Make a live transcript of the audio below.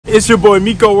It's your boy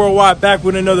Miko Worldwide back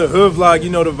with another hood vlog. You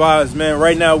know the vibes, man.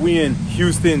 Right now we in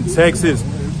Houston, Texas.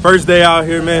 First day out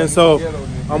here, man. So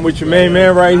I'm with your main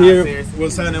man right here.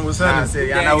 What's happening? What's happening?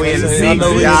 Y'all know we in the city.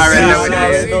 Y'all already know what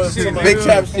it is. Big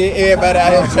trap shit. Everybody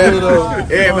out here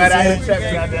trapping. Everybody out here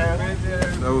trapping, goddamn.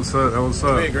 That was up. That was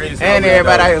up. And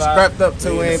everybody out here scrapped up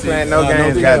too. We ain't playing no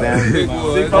games, goddamn.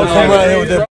 Come around here with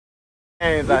that.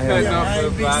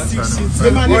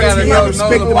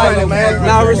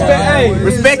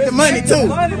 Respect the money too.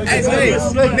 Hey,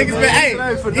 niggas, hey,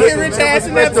 you hear rich ass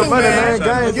in that too,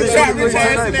 man. You shot rich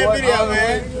ass in that video,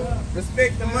 man.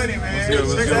 Respect the money, man.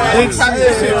 Tell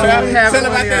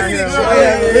about that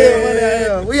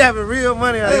shit. We having real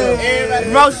money out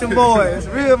here. Motion boys,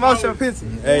 real motion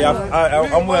pictures. Hey,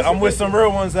 I'm with some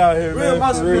real ones out here, man.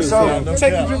 For real.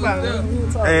 Check your drip out.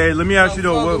 Hey, let me ask you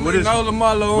though, what is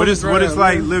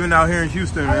like living out here in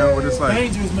Houston, man? What it's like?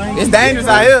 Dangerous, man. It's dangerous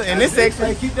out here in this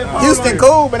section. Houston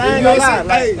cool, but I ain't gonna lie.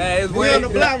 Like, we on the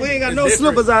block, we ain't got no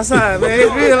slippers outside, man.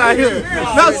 It's real out here.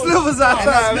 No slippers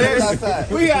outside, man.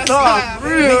 We outside,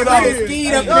 real.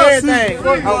 Skied up and everything.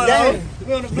 Okay.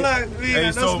 We on the block, we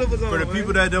ain't got no slippers on. For the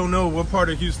people that don't know, what part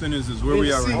of Houston is this? Where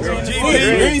we at right now?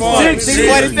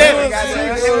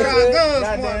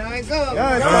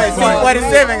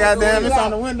 647, goddamn. It's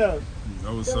on the window.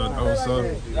 That was up. That was up.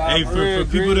 Hey, for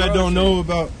people that don't know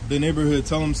about the neighborhood,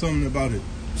 tell them something about it.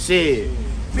 Shit.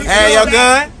 Have your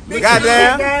gun,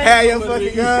 goddamn. Have your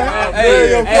fucking gun.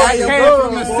 Hey,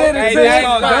 from the city. Hey, this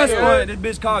called Guns Point. This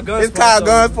bitch called Guns Point. It's called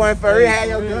Guns Point for real. Have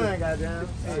your gun, goddamn.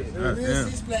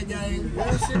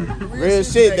 Real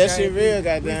shit. That shit real,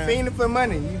 goddamn. We fiending for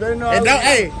money. You better know. And don't,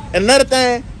 hey, another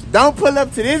thing. Don't pull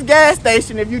up to this gas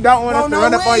station if you don't want us to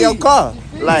run up on your car.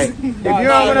 Like, if you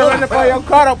don't want to run up on your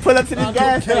car, don't pull up to this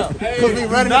gas station. Because we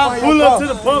running up on your car. Pull up to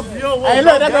the pump. Hey,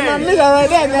 look, that's my nigga right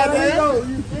there,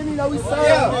 goddamn. We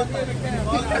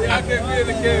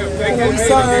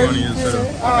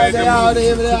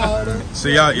So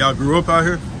y'all grew up out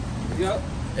here? Yep.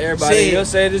 Everybody else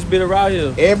say this been around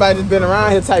here. Everybody just been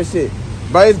around here type shit.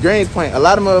 But it's Greens Point. A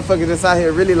lot of motherfuckers that's out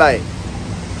here really like,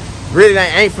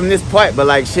 ain't from this point, but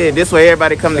like shit, this way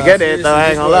everybody come together though, I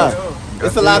ain't gonna lie.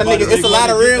 It's a lot of niggas, it's a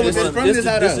lot of real ones from this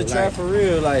out there. This is trap for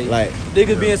real, like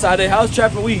niggas be inside their house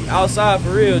trapping, we outside for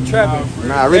real trapping.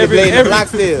 Nah, really playing the block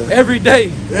still. Every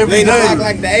day. Playing the block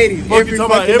like the 80s. Every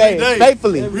fucking day.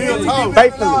 Faithfully. Real talk.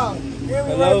 Faithfully.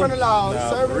 Hello?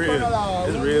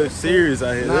 It's real serious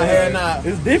out here. Nah.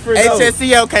 It's different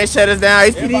HSCO can't shut us down.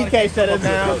 HPD can't shut us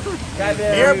down.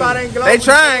 Everybody ain't glowing. They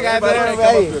trying, goddamn.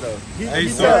 Hey,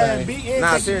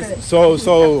 seriously.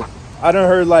 So I done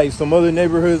heard like some other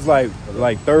neighborhoods like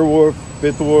 3rd Ward,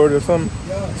 5th Ward or something.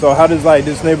 So how does like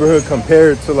this neighborhood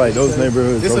compare to like those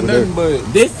neighborhoods over there?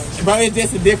 This, bro, it's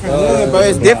just a different hood, bro.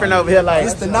 It's different over here. Like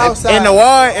in the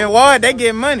ward, they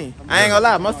get money. I ain't gonna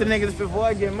lie, most of the niggas in 5th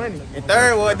Ward get money. In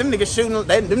 3rd Ward, them niggas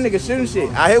shooting shit.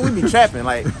 Out here we be trapping.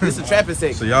 Like this a trapping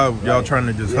section. So y'all trying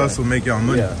to just hustle, make y'all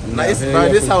money. Like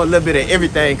this whole little bit of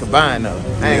everything combined though.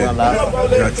 I ain't gonna lie.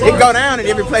 It go down in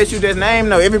every place you just name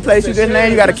though. Every place you just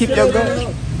name, you gotta keep your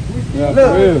gun. Look,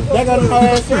 they got them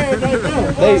ass right there.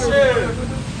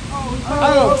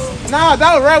 Nah,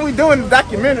 that was right. We doing the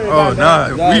documentary. Oh nah,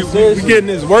 we getting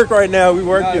this work right now. We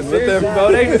working with them,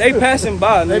 bro. They passing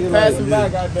by. They passing by,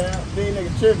 goddamn. These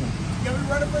niggas tripping. Yeah, we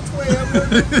running for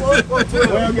 12. For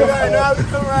 12. Right now, we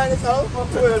come around this house for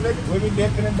 12, nigga. We be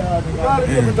dipping and dodging.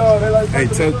 Hey,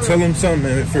 tell them something,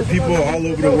 man. For people all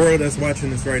over the world that's watching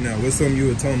this right now, what's something you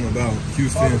would tell them about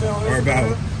Houston or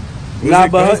about? Nah,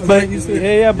 but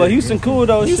Houston cool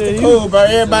though. Houston cool, bro.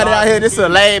 Everybody out here, this is a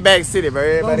laid back city, bro.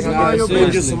 Everybody gonna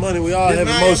get some money. We all have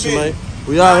emotion, man.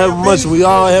 We all have emotion. We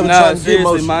all have trying to get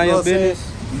emotion. Mind your business.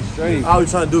 Straight. All we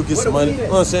trying to do is get some money. You know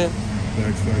what I'm saying?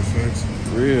 Facts.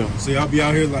 Real. So y'all be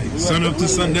out here like sun up to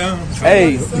sundown?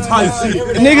 Hey,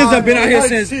 niggas have been out here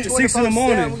since 6 in the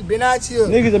morning. We been out here.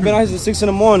 Niggas have been out here since 6 in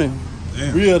the morning.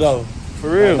 Damn. Real though. For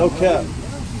real. No cap.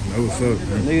 That was up,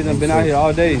 man. Niggas have been out here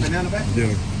all day.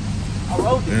 Yeah.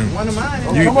 One of mine.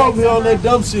 Come over here on that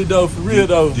dumb shit though, for real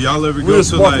though. Do y'all ever go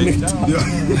to like?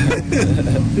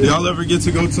 Do y'all ever get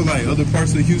to go to like other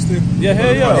parts of Houston? Yeah,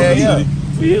 hell yeah.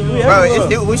 We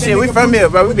from here,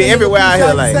 bro. We be everywhere out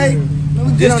here, like.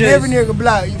 This just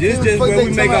where we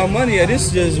make our money at.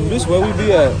 This where we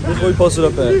be at. This where we posted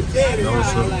up at.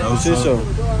 That was up.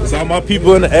 So all my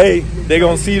people in the A, they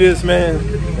gonna see this, man.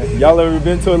 Y'all ever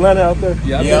been to Atlanta out there?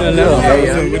 Yeah, I've been to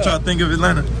Atlanta. So what y'all think of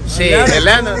Atlanta? Shit,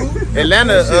 Atlanta.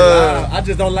 I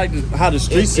just don't like how the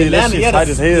streets sit. Atlanta, That shit yeah, tight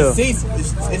as hell. the seats,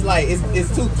 it's like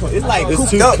it's too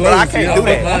cooped too up, but I close, can't yeah. do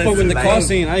that. I fuck with the car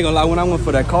scene. I ain't gonna lie. When I went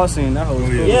for that car scene, that was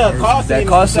cool. Yeah, car That scene.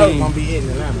 car is so scene. gonna be hitting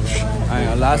Atlanta. I ain't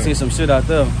gonna lie. I seen some shit out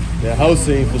there. That whole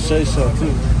scene for Shay Show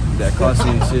too. That car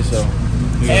scene shit show.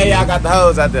 Hey, y'all got the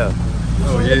hoes out there.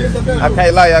 Oh yeah. I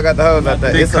can't lie, y'all got the hoes out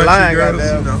there. Big It's a country line, girls,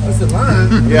 goddamn. you know. It's a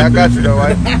line. Yeah, I got you though,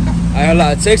 right? I ain't gonna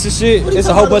lie. Texas shit. It's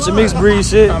a whole bunch of mixed breed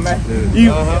shit.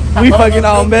 We fucking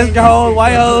all Mexican hoes,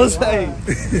 white hoes. Hey,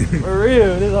 for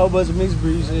real. There's a whole bunch of mixed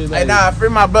breed shit. Hey, nah, free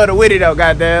my brother Witty though,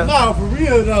 goddamn. Nah, for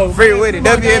real though. Free Witty.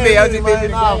 WNB, OGB.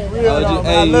 Nah, for real though.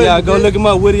 Hey, yeah, go look him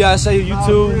up. Woody, I say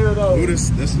YouTube. Who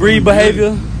this Breed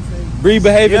behavior. Breed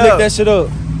behavior. Yeah. Look that shit up.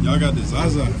 Y'all got this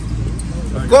Zaza.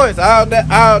 Of course, all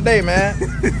day, man.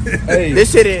 Hey,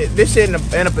 This shit in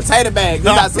a potato bag.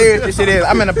 This how serious this shit is.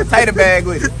 I'm in a potato bag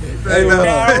with it. hey,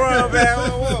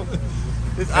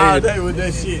 It's all day with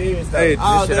that shit. Hey,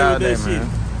 All day shit all with day, that man.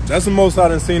 that's the most I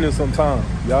done seen in some time.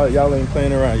 Y'all ain't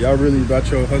playing around. Y'all really about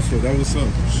your hustle. That was up.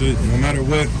 Shit, no matter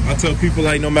what. I tell people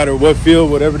like no matter what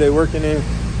field, whatever they working in,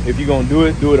 if you gonna do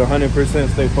it 100%.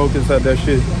 Stay focused at that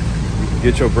shit.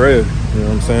 Get your bread. You know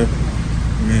what I'm saying?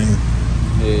 Man.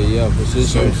 yeah, for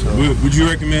sure. So, would you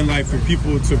recommend like for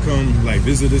people to come like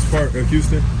visit this part of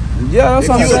Houston? Yeah, that's If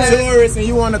what I'm you a saying. tourist and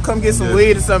you want to come get some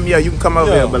weed or something, yeah, you can come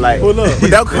over here. But like, pull up.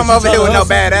 don't come over here with no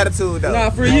bad attitude though. Nah,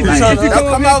 for you, Like, if you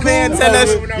don't come over here and tell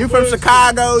us cool. you from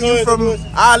Chicago, you from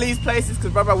all these places,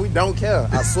 cause brother, we don't care.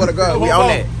 I swear to God, we on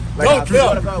that. Like, I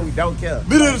swear to God, we don't care.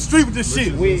 Middle of the street with this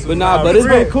shit. But nah, but it's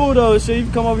been cool though. Shit,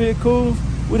 you come over here cool.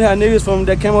 We done had niggas from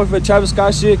that came over for Travis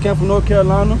Scott shit, came from North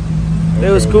Carolina. They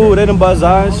was cool. They done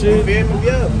bazaar and shit.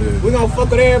 Yeah, we gonna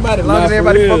fuck with everybody as long Nah, as for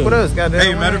everybody real. fuck with us. Goddamn.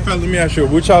 Hey, matter of fact, let me ask you,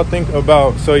 what y'all think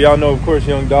about? So y'all know, of course,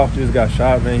 Young Dolph just got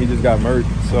shot, man. He just got murdered.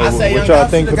 So I say what Young y'all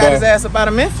Dolph think should've got his about? ass up out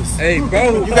of Memphis. Hey,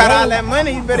 bro. You got all that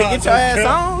money, you better get your ass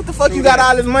on. What the fuck you got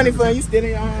all this money for and you still in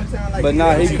your hometown like But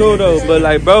nah, he cool though. But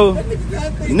like, bro,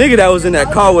 nigga that was in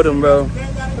that car with him, bro.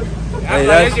 Hey,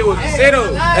 that shit was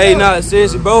settled. Hey, nah,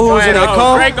 seriously, bro, who was in that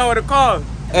car? Draco with the car.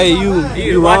 Hey,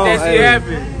 you wrong.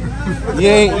 Hey. You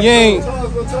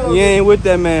ain't with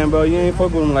that man, bro. You ain't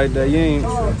fuck with him like that.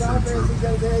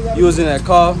 You was in that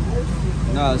car.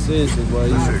 Nah, seriously,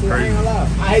 boy.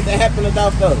 I hate that happened to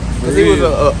Dolph though, cause he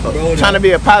was trying to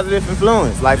be a positive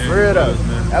influence, like for real though.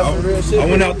 That was real shit. I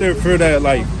went out there for that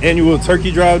like annual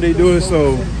turkey drive they do it,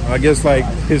 so I guess like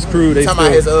his crew, they Talking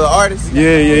about his artists.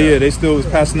 yeah, they still was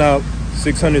passing out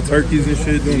 600 turkeys and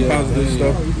shit, doing positive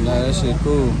stuff. Nah, that shit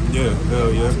cool. Yeah,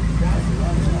 hell yeah.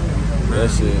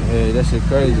 That shit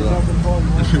crazy.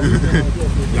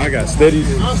 Y'all got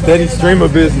steady stream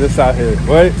of business out here.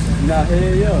 What? Nah,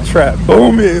 hell yeah. Trap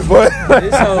booming, what?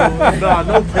 This whole, nah,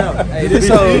 no cap. Hey,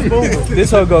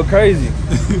 this whole go crazy.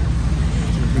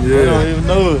 Yeah. I don't even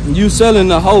know it. You selling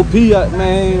the whole P,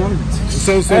 man.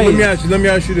 So Hey. let me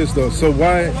ask you this though. So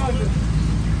why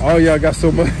all y'all got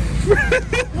so much?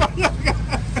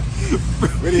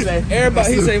 What do you say?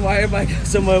 Everybody, he say why everybody got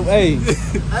so much. Hey,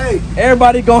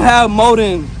 everybody gonna have more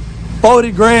than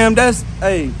 40 grams. That's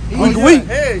Hey,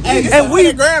 and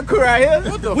we gram crew right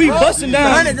here. we busting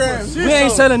down. 100 grams. We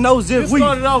ain't selling no zip. We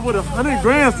started off with 100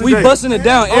 grams today. We busting it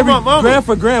down every my mama. gram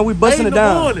for gram. We busting it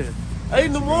down. 8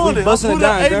 in the morning. We busting I it pulled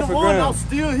up down, 8 in gram the for morning. gram. I'm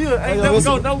still here. Ain't never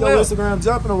go nowhere. Instagram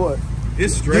jumping or what?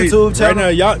 It's straight. YouTube Right channel? now,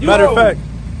 y'all. Matter of fact,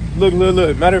 look.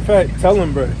 Matter of fact, tell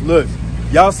them, bro. Look,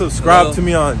 y'all subscribe to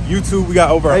me on YouTube. We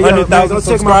got over 100,000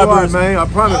 subscribers. man. I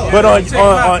promise. But on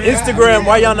Instagram,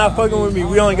 why y'all not fucking with me?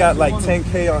 We only got like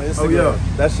 10K on Instagram.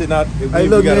 That shit not. Hey,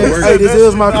 look, man. Hey, this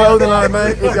is my clothing line,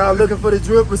 man. If y'all looking for the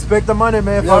drip, respect the money,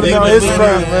 man. Follow me on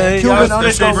Instagram, man. Cuban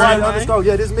 _white_.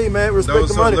 Yeah, this me, man. Respect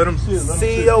the money.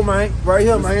 CEO, man. Right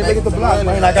here, man. Look at the block,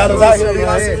 man. I got us out here,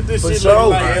 man. For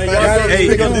sure. Hey,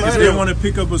 if they want to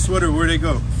pick up a sweater, where they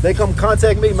go? They come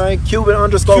contact me, man. Cuban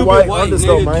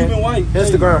 _white_, man. Cuban white.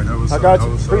 Instagram. I got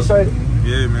you. Appreciate it.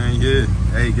 Yeah, man. Yeah.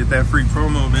 Hey, get that free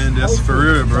promo, man. That's for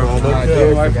real, bro.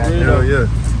 Hell yeah.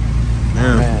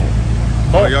 Man.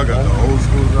 Oh, y'all got the old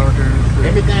schools out here and shit.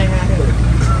 Everything happened.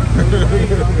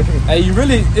 Hey, you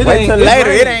really? It Wait ain't till it's later.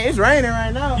 raining. It ain't. It's raining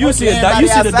right now. You see Everybody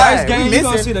the dice outside. game. We You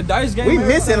gonna missing- see the dice game? We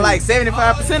missing like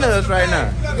 75% of us right now.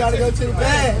 You gotta go to the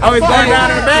bag. Oh, it's going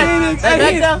down in the back.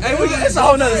 Hey, it's a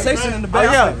whole nother section in the Oh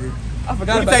back. yeah. I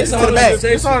forgot You about take this. it to the back.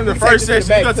 It's on the first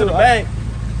section. You go to the back.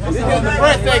 This is the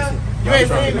front section. You ain't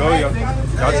seen Go,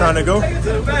 y'all trying to go? Take it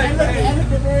to the back.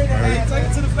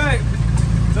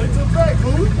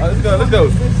 Let's go. All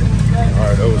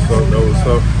right, that was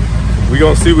so. We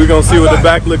gonna see what the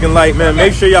back looking like, man.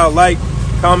 Make sure y'all like,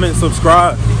 comment,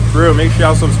 subscribe. For real, make sure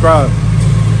y'all subscribe.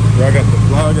 Bro, I got the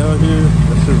vlog out here.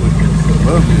 That shit looking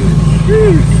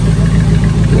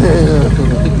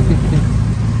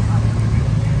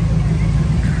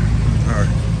Alright.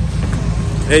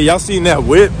 Hey, y'all seen that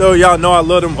whip though? Y'all know I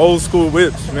love them old school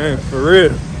whips, man. For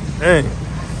real. Dang.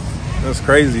 That's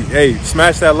crazy. Hey,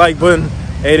 smash that like button.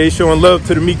 Hey, they showing love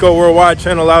to the Miko Worldwide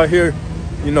channel out here.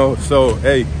 You know, so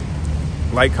hey,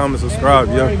 like, comment, subscribe,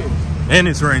 yo. And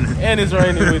it's raining. And it's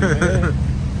raining with it, man.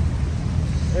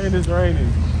 And it's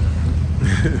raining.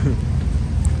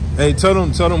 Hey, tell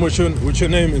them what your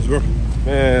name is, bro.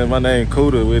 Man, my name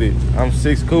Kuda with it. I'm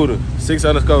 6 Kuda.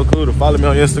 6_Kuda. Follow me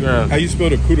on Instagram. How you spell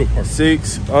the Kuda part?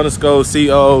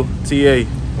 6_COTA.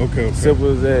 Okay. Simple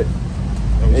as that.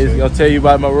 It's gonna tell you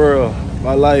about my world,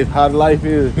 my life, how life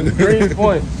is. Green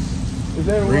point. Is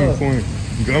that Green point.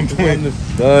 Gun point.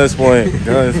 Guns point.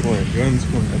 Guns point. Guns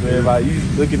point. Everybody, you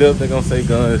look it up, they're gonna say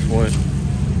guns point.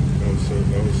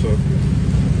 That was up.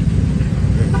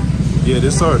 Yeah,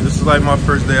 this is like my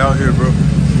first day out here, bro.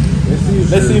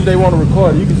 Let's see if they want to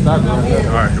record it. You can stop doing that.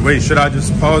 All right, wait, should I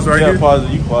just pause right here? Yeah, pause it.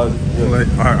 You pause it. Yeah. Like,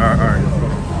 all right.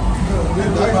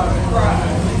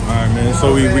 All right, man.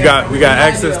 So we got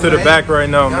access to the back right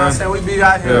now, man. We be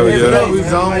out here. Yeah. We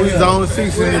zone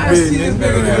 6 in the business.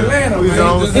 We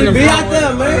zone 6. Be out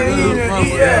there, man.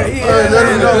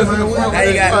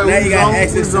 Now you got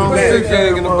access to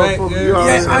the back.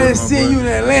 I didn't see you in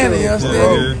Atlanta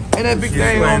yesterday. And that big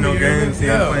thing on me. He ain't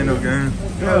playing no games.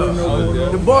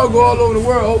 The ball go all over the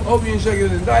world. Hope you ain't shaking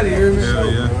his daddy, you hear me?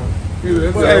 Yeah. Hey,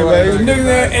 man,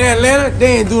 niggas in Atlanta,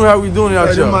 they ain't doing how we doing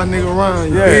out here. My nigga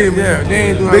Ryan, yeah, they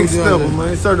ain't doing big stepper,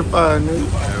 man. Certified, nigga.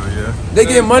 Hell yeah. They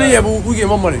get money, yeah, but we get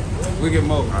more money. We get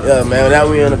more. Yeah, man. Now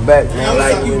we in the back, man.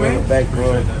 Like we in the back,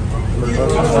 bro. We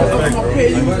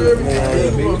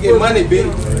get money, big.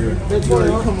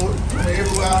 Come on,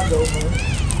 everywhere I go, man.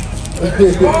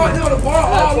 The ball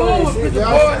all over, the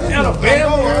ball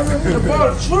Alabama, the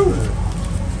ball the truth.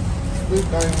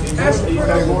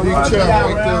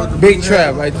 Big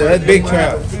trap right there. That's big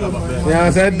trap. You know what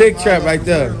I'm saying? Big trap right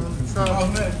there. You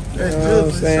know what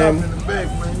I'm saying?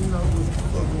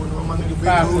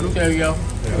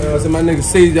 So my nigga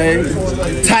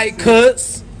CJ. Tight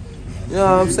cuts. You know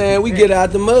what I'm saying? We get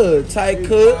out the mud. Tight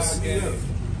cuts. You know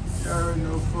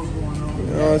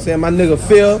what I'm saying? My nigga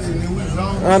Phil.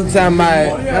 I'm talking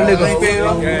about my nigga Phil. I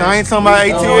ain't talking about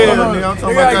ATL, nigga. I'm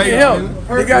talking about him.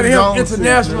 They got him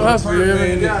international hustle.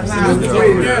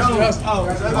 International hustle.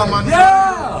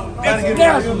 Yeah!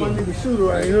 International. My nigga shooter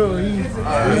right here.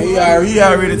 He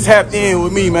already tapped in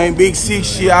with me, man. Big 6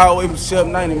 shit. I always been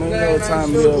 790, man. You know what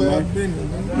time it is, man.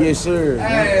 Yes, sir.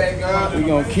 Man. We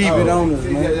gonna keep it on us,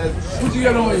 man. What you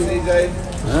got on you, CJ?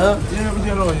 Huh? Yeah, what you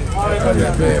got on you?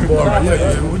 Bad boy.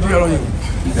 What you got on you?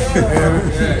 I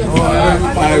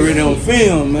already on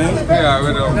film, man. Yeah, I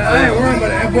already on film. I ain't worried about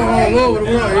that. Boy all over the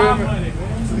world,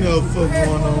 you know what the fuck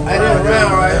going on. I ain't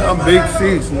around, right? I'm Big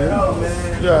 6, man.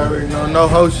 You already know, no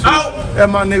whole shit.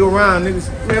 That's my nigga Ryan, niggas.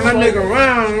 Man, my nigga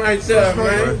Ryan right there,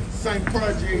 man. Same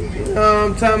project, nigga.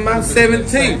 I'm talking about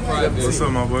 17. What's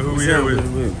up, my boy? Who we here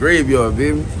with? Graveyard,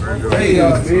 baby.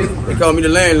 Graveyard, baby. They call me the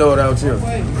landlord out here.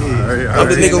 I'm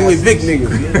the nigga who is big niggas.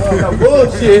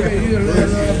 Bullshit.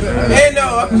 Hey, no,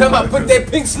 I'm talking about put that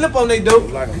pink slip on they dope.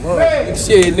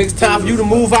 Shit, nigga, time for you to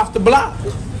move off the block.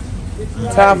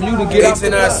 Time for you to get off the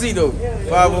block. HNIC though.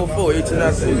 504,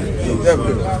 HNIC.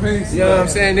 You know what I'm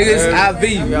saying? Niggas IV.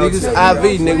 Niggas IV,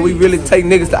 nigga. We really take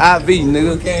niggas to IV,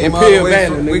 nigga. Imperial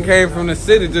Valley, nigga. We came from the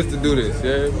city just to do this,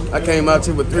 yeah. I came out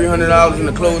here with $300 in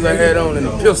the clothes I had on and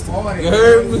a pistol. You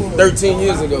heard me? 13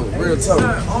 years ago. Real talk.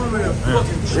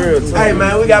 Real talk. Hey,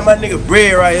 man, we got my nigga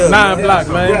Bread right here. 9 block,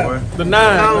 man. The 9,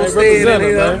 man.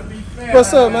 Representative, man.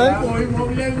 What's up, man?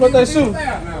 What they shoot?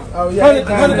 Oh, yeah.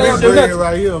 100 down do nothing.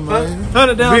 Right here, man.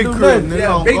 100 down Big do crib, nothing.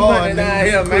 nigga. Big money down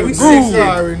here, man. We Groove.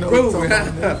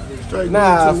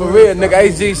 Nah, for real, nigga.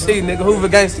 AGC, nigga. Hoover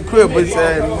Gangsta Crib, but we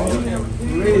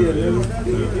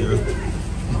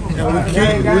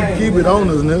keep it on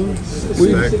us, nigga.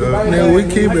 We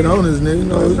keep it on us, nigga. You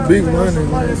know, it's big money,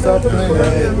 man. Stop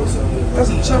playing. That's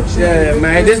a chunk shit. Yeah,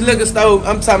 man. This liquor store,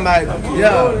 I'm talking about,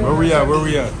 yeah. Where we at?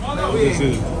 This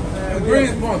is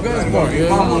Greensboro, Gunsboro.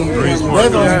 Greensboro.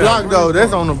 That's on the block, though.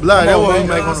 That's on the block. That's what we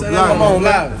make on the block. Come on,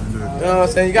 live. You know what I'm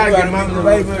saying? You gotta get them out of the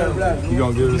way, man. You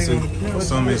gonna give us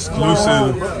some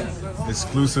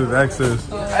exclusive access.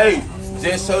 Hey,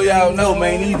 Just so y'all know,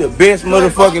 man, these the best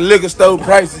motherfucking liquor store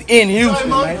prices in Houston,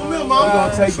 man. We're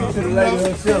gonna take you to the lady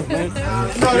herself, man.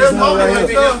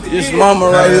 This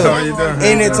mama right here.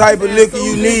 Any type of liquor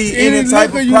you need, any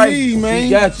type of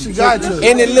price, she got you.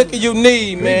 Any liquor you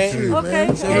need, man.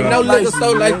 Okay. So you know liquor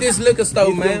store like this liquor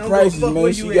store, man. Prices,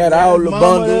 man. She got all the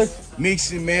bundles.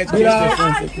 Mix and match. What's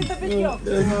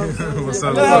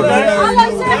up?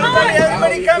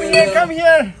 Everybody come here, come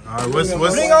here.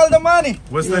 Bring all the money.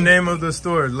 What's the name of the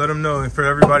store? Let them know for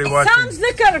everybody watching. Sam's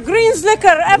Liquor, Green's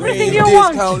Liquor, everything you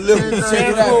want.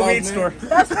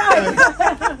 That's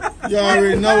right. You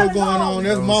already know what's going on.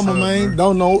 That's mama, man.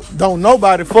 Don't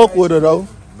nobody fuck with her though.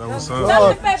 That's what's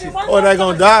up. Or they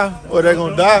gonna die.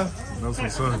 That's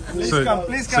what's up.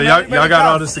 So y'all got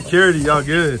all the security. Y'all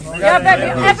good. Yeah,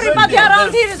 baby. Everybody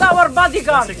around here is our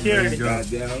bodyguard. Security.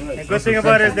 The good thing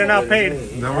about it is they're not paid.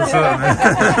 That's what's up, man.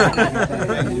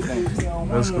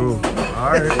 That's cool. All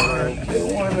right.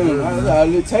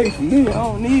 I'll take for me. I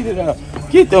don't need it.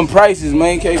 Get them prices,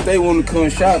 man, in case they want to come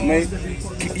shop, man.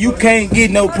 You can't get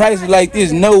no prices like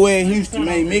this nowhere in Houston,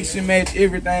 man. Mix and match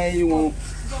everything you want.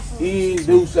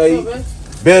 Do say,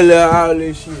 Bella, all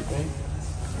this shit, man.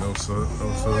 No, sir. We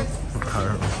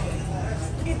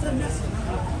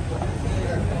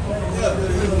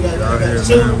out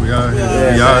here,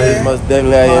 man. We out here. Most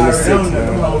definitely out here in the 6,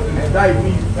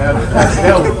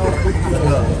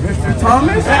 Mr.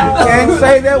 Thomas, can't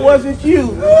say that wasn't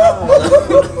you.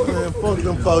 Man, fuck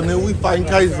them folks, nigga. We fighting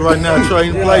cases right now,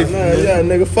 trading places. Yeah,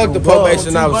 nigga, fuck the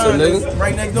probation officer,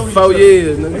 nigga. 4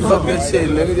 years, nigga. Fuck that shit,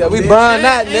 nigga. Yeah, we burn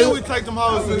that, nigga. We take them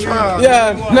hoes to trial.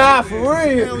 Yeah, nah, for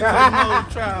real.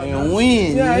 And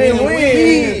win. Yeah, and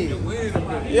win.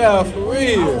 Yeah, for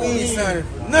real.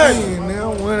 Nothing.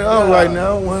 Now, winning out right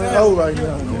now.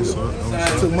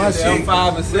 Took my shit.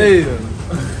 5 and 7.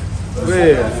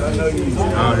 Yeah.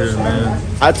 Out here, man.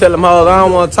 I tell them all I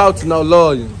don't want to talk to no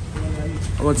lawyer.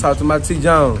 I want to talk to my T.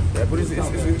 Jones. Yeah, but it's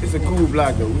a cool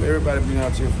block though. Everybody been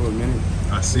out here for a minute.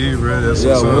 I see you, bro. That's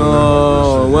Yeah, what's we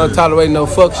up, don't tolerate no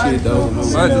fuck shit though.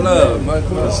 Much love.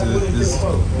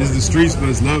 It's the streets, but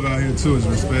it's love out here too. It's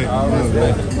respect.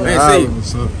 Man, see,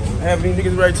 What's up? half these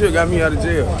niggas right here got me out of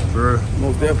jail. Bro.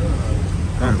 Most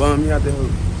definitely. Bum me out the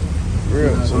hood.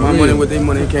 Real. So my money with their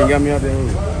money, they can't get me out the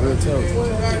hood. Real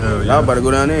tough. Y'all about to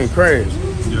go down there and crash.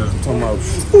 Yeah. Talking about,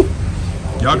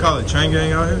 y'all call it chain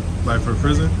gang out here? Like for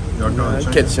prison? Y'all call it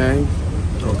chain? catch chain.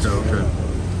 Okay. Yeah,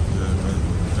 man.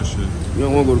 That shit. You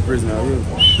don't want to go to prison out here.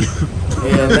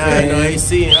 Yeah, nah, I ain't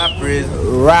seen our prison.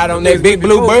 Ride on that big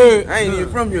blue bird. I ain't even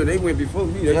from here. They went before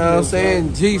me. You know what I'm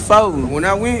saying? G4. When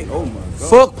I went, oh my God.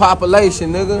 Fuck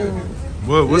population, nigga.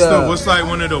 What's like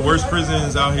one of the worst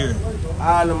prisons out here?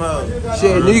 All them up.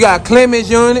 Shit, you got Clemens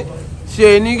Unit.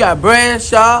 Shit, you got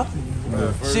Bradshaw.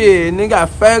 Shit, nigga got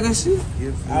Ferguson.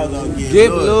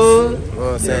 Gibb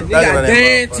Lewis. You got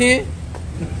Danton.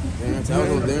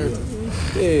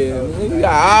 Yeah, you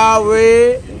got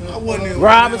Alred.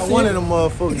 Robinson. One of them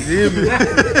motherfuckers, you hear me?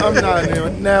 I'm not there.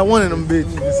 Now one of them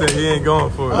bitches. He said he ain't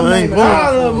going for it. I ain't going.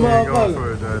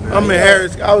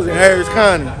 I was in Harris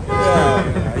County.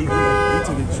 He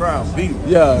took the trial, beat him.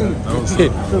 Yeah.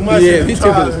 Took my shit to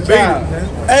trial.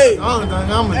 Hey, I don't think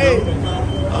I'm a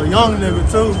young nigga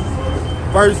too.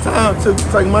 First time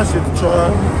take my shit to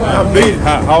trial. I beat it.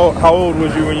 How old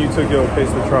was you when you took your case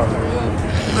to trial?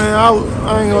 Man, I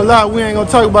ain't gonna lie, we ain't gonna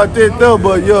talk about that though,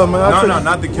 but yeah, man.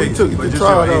 Not the case. We took it but to just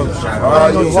trial your though.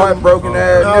 age. You heartbroken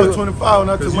ass I was 25 when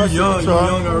I took my shit to You trial.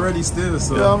 young already still,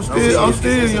 so. Yeah, I'm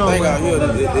still young. Thing out here,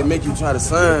 they make you try to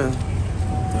sign.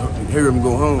 Hear him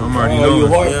go home. I'm already knowing. You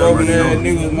heartbroken ass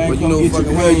niggas, man. But you know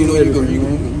fucking well, you know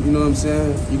you know what I'm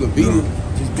saying? You can beat it.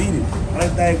 Just beat it. Only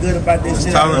thing good about this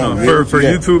shit. Tylenol. For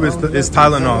YouTube, it's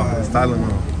Tylenol. It's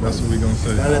Tylenol. That's what we gonna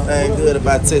say. Only thing good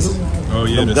about Texas. Oh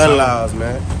yeah, the Gun laws,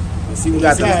 man. See, we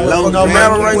got the low No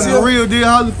camera matter right here. real deal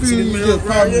Holyfield, you just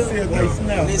call me.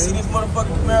 They see this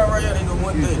motherfucking Camaro right here, they go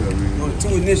one thing. On the 2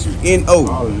 initials, N-O.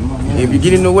 If you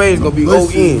get in the way, it's gonna be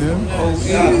O-N.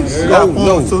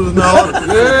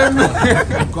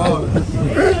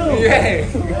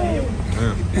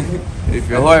 If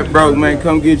your heart broke, man,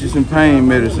 come get you some pain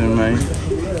medicine, man.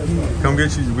 Come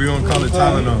get you. We gonna call it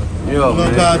Tylenol. Yo,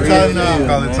 man. Call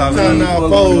it Tylenol. Tylenol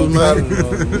foes, man.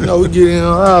 You know, we get in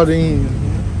out in.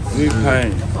 Good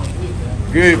pain.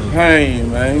 Good pain,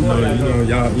 man.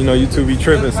 You know, you two be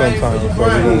tripping sometimes.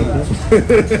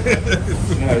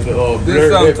 So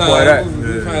This sometimes we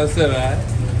trying to set that.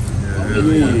 Yeah,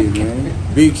 man.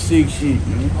 Big sick shit,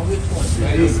 man.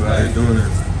 That's how they doing it.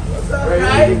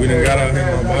 We done got out here,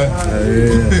 my boy.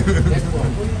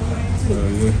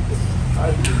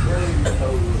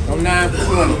 I'm 9 for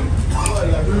 20.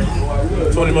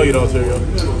 $20 million Terrio.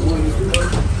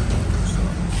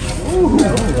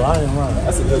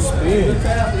 That's a good spin.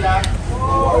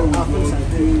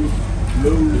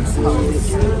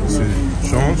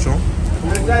 Sean.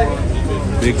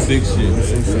 Big six shit. Oh,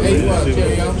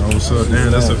 what's up?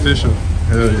 Damn, that's official.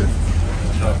 Hell yeah.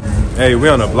 Hey, we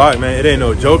on the block, man. It ain't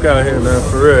no joke out here, man.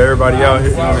 For real, everybody out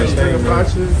here doing this thing, man.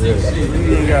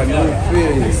 You ain't got no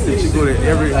fear. You go to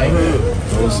every hood.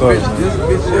 What's up? This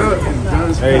bitch up.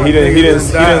 Hey, he didn't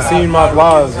see my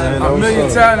vlogs, man. A million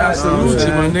times I salute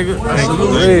you, my nigga. I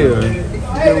salute you.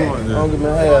 Don't give me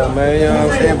hell, man. You know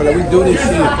what I'm saying? But like, we do this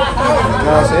shit. You know what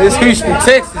I'm saying? It's Houston,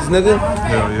 Texas, nigga.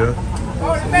 Hell yeah.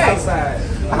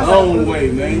 Long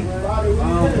way, man.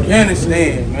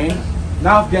 Afghanistan, man.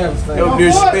 North Afghanistan. No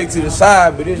disrespect to the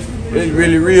side, but it's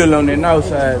really real on that north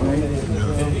side, man.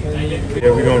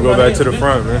 Yeah, we're gonna go back to the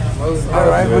front, man. All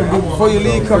right, before you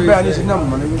leave, come back. This is your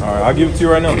number, my nigga. All right, I'll give it to you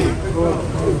right now.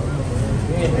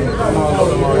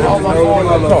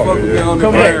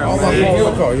 Come here.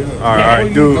 All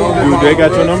right, dude, they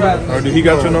got your number? Or did he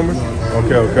got your number?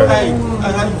 Okay.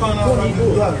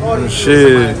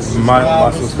 Shit,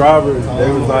 my subscribers, they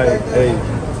was like, hey,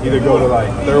 either go to like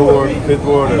 3rd Ward, 5th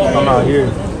Ward, or come out here.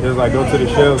 It was like, go to the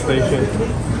Shell station.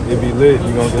 It be lit.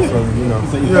 You gonna get some, you know.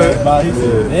 It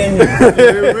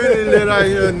really lit out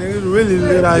here, nigga. It's really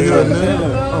lit out here,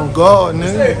 nigga. On God,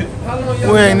 nigga.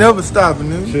 We ain't never stopping,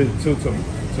 nigga. Shit, till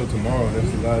tomorrow. That's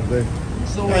the last day.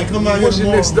 So, hey, come out What's here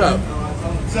your next stop?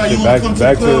 So you want to come to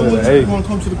the club? You want to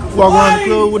come to the walk around the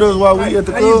club with us while we at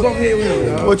the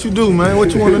club? What you do, man?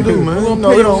 What you want to do, man?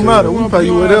 No, it don't matter. We pay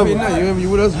you whatever. You hear me? You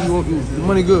with us? You want the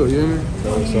money good? You hear me?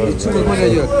 It's too much money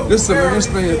out here. Listen, man. Let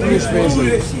me explain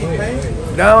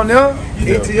something. Down there,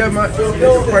 ATM,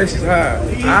 the price is high.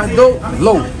 I go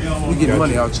low. We get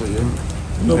money out to you.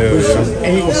 No bullshit.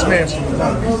 And he gonna smash him.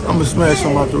 I'm gonna smash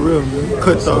him out the real, nigga.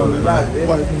 Cut though, nigga.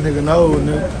 White nigga know,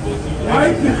 nigga.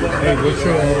 Hey, what's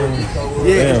your my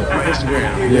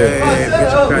Instagram.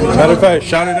 Yeah. Matter of fact,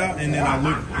 shout it out and then I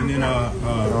look and then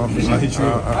I'll hit you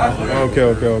up. Okay.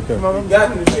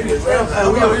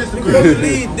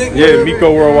 Yeah, Miko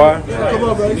Worldwide. Come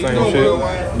on, bro. Same shit.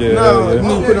 Yeah. Nah, you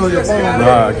need to put it on your phone.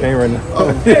 Nah, I can't right now.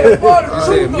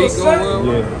 Said Miko World.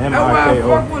 Yeah, That's why I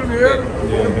fuck with him here.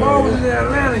 The ball was in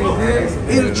Atlanta, you dig?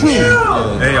 He the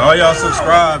truth. Hey, all y'all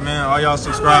subscribe, man. All y'all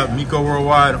subscribe. Miko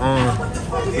Worldwide on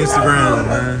Instagram,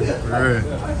 man. For real.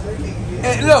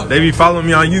 Hey, look, they be following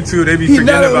me on YouTube. They be he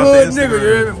forgetting about the Instagram. nigga, you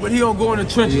hear me? But he don't go in the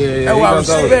trenches. Yeah, that's why I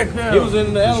respect him. He was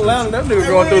in Atlanta. That nigga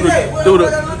going through the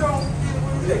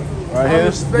right here.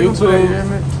 YouTube.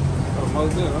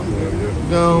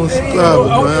 Don't subscribe,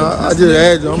 man. I just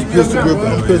add you. I'm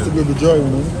pistol gripper Joy,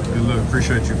 man. Good look.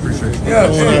 Appreciate you. Yeah,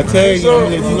 when I tag you, so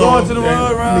when you going to the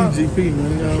hood, right? GP,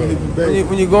 man.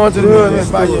 When you going to the hood, let's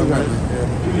buy you.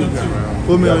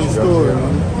 Put me on your story,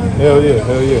 man. Hell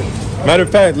yeah. Matter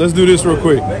of fact, let's do this real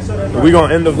quick. We're going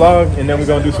to end the vlog, and then we're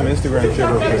going to do some Instagram shit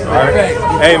real quick. All right?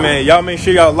 Hey, man, y'all make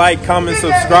sure y'all like, comment,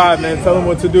 subscribe, man. Tell them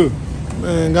what to do.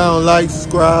 Man, go on, like,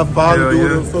 subscribe, follow, do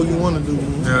whatever the fuck you want to do,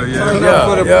 man.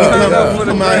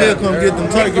 Come out here, come get them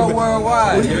turkey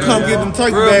bags. Come get them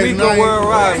turkey bags, Miko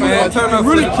Worldwide, man. You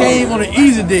really came on an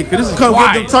easy day, cause this is come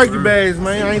get them turkey bags,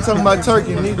 man. I ain't talking about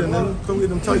turkey neither, nigga. Come get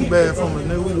them turkey bags from us,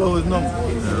 nigga. We low as number.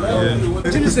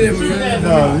 What you say, man?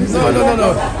 No.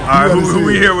 All right, who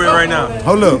we here with right now?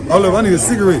 Hold up. I need a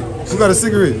cigarette. Who got a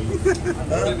cigarette?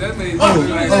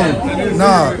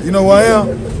 Nah, you know who I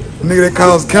am? Nigga that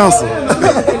calls counsel.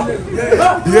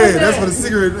 Yeah, that's for the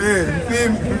cigarette. Yeah, you feel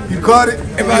me? You caught it?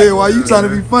 Why you trying to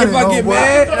be funny? If I get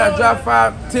mad and I drop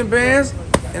 5-10 bands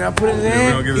and I put it in his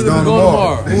hand, he's gonna be going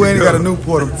tomorrow. Who ain't got a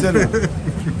Newport? I'm telling you.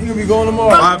 He gonna be going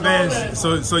tomorrow. 5 bands.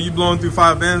 So you blowing through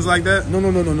 5 bands like that? No.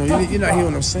 You're not hearing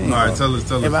what I'm saying. All right, tell us.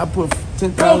 If I put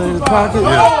 10,000 in his pocket,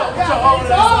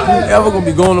 he's ever gonna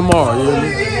be going tomorrow. You hear me?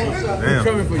 Damn.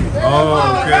 Coming for you.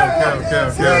 Oh, okay.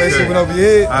 See how that shit went over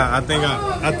your head? I think I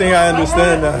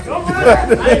understand that.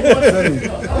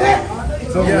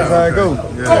 Tell me how it go.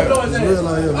 Yeah. It's real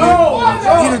out here,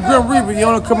 man. He the Grim Reaper. You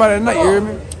only come out at night. You hear me?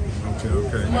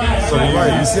 Okay. So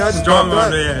Right, you see, I just strong popped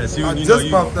on that. their ass. I just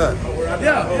popped that.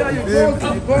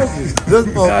 Yeah, you focus. Just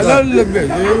popped I that. love you a little bit.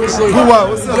 You hear me? So Who out?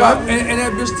 What's up, man? and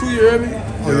that bitch too. You hear me?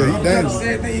 Oh, yeah, he dangerous.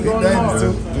 Same thing. He He going dangerous,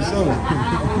 tomorrow. too. For sure. You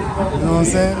know what I'm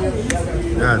saying?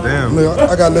 God damn. Look,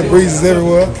 I got little breezes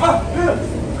everywhere.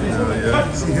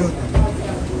 Yeah. See him.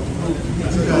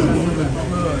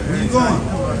 Where you going?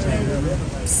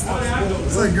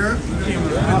 What's up, girl?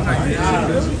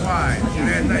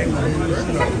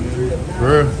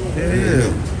 Bro.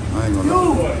 Yeah. I ain't gonna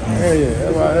lie.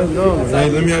 Yeah, that's good. Hey,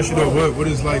 let me ask you though, what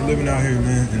is like living out here,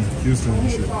 man, in Houston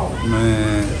and shit?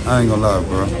 Man, I ain't gonna lie,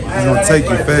 bro. It's gonna take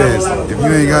you fast. If you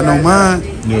ain't got no mind,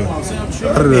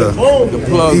 out of the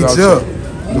plug eat up.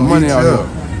 The money out here.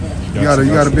 You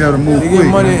gotta be able to move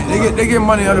quick. They get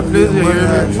money out of places, you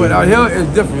hear me? But out here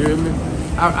it's different, you hear me?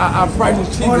 I price is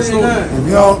cheap, so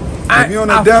if you don't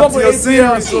adapt to your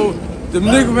scenery, so the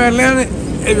nigga from Atlanta,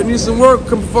 if you need some work,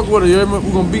 come fuck with us, you hear me?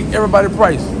 We're gonna beat everybody's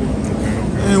price.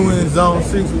 And we in zone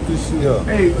 6 with this shit. Yeah.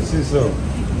 Hey, shit so.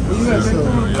 Yeah,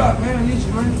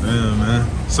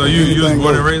 man. So you was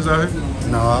born and raised out here?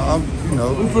 No, I'm from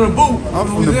the boot. I'm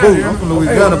from the boot. I'm from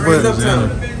Louisiana, but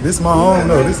this my home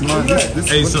though. This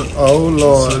Hey, so oh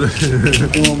Lord,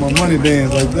 doing my money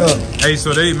dance like that. Hey, so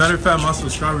matter of fact, my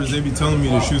subscribers, they be telling me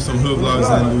to shoot some hood vlogs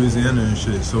in Louisiana and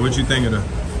shit. So what you think of that?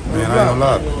 Man, I ain't gonna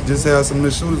lie. Just have some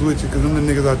little shooters with you, cause them the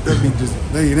niggas out there be just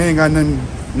they ain't got nothing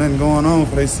going on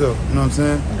for themselves. You know what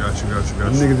I'm saying? Got you.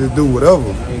 Them niggas just do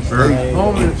whatever. They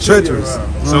treacherous.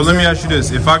 So let me ask you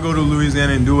this: if I go to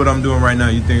Louisiana and do what I'm doing right now,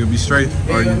 you think it'll be straight?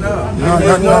 Or you? No,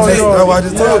 that's what I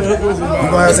just told you. You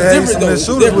gonna have to have some little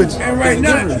shooters with you. And right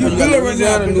now, you good right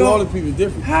now. New Orleans people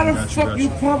different. How the fuck you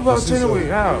pop out anyway?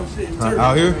 How?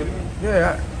 Out here?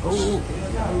 Yeah.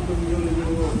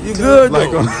 You good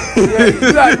though?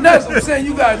 You got nuts. I'm saying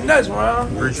you got nuts, man.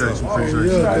 Appreciate you.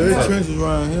 Yeah, there's trenches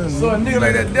around here. So a nigga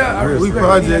like that, there, we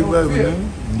project baby,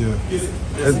 man. Yeah.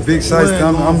 That's big shiesty.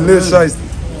 I'm little shiesty.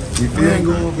 You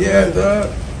feel me? Yeah, dog.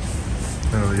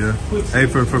 Hell yeah. Hey,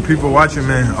 for people watching,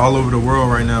 man, all over the world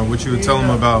right now, what you would tell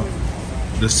them about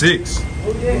the 6?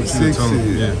 What you would tell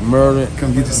them? Yeah. Murder.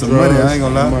 Come get you some money. I ain't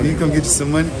gonna lie. You come get you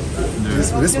some money.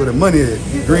 This where the money is.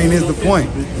 Green is the point.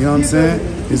 You know what I'm saying?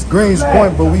 It's Green's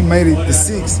point, but we made it the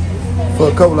 6 for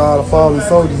a couple of our fallen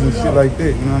soldiers and shit like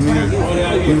that. You know what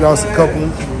I mean? We lost a couple. You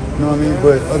know what I mean?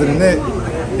 But other than that,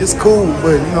 it's cool.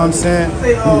 But you know what I'm saying?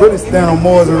 We really stand on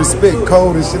morals and respect,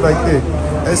 code and shit like that.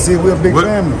 That's it. We're a big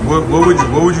family.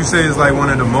 What would you say is like one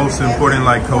of the most important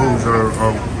like codes or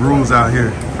rules out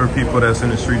here for people that's in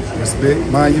the streets? Respect.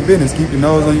 Mind your business. Keep your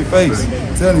nose on your face.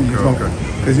 I'm telling you.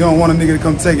 Because you don't want a nigga to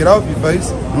come take it off your face.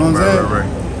 You know what I'm saying? Right.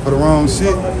 For the wrong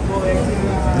shit.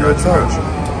 Real talk.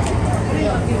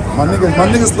 My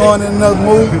niggas throwing in another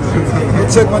move. Go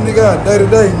check my nigga out day to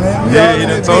day, man. Yeah, he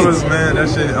done told us, man. That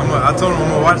shit. I told him I'm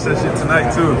gonna watch that shit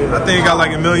tonight too. I think it got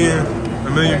like a million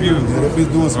views. Yeah, that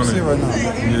bitch doing some shit right now.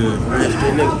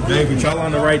 Yeah. Hey, but y'all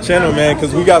on the right channel, man,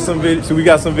 because we got some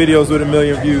videos with 1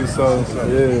 million views. So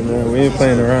yeah, man, we ain't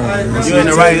playing around. You in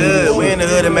the right hood. We in the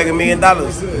hood and make $1 million. Yeah, hell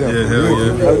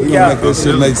yeah. We gonna make this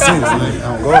shit make sense, man.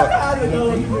 On God.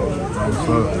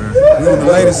 We on the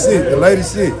latest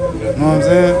shit. You know what I'm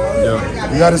saying?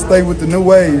 Yeah. You gotta stay with the new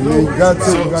wave, man. You got to.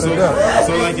 So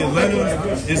like Atlanta,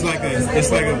 it's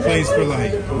like a place for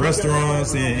like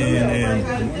restaurants and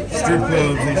strip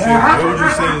clubs and shit. What would you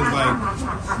say is like?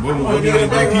 What do they?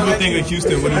 When people think of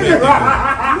Houston, what do they think of?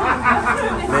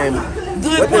 Man,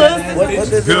 good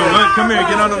pussy. Good. What? Come here,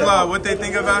 get on the vlog. What they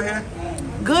think of out here?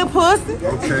 Good pussy.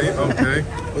 Okay.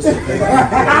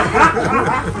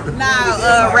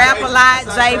 Now, rap a lot,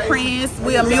 J Prince.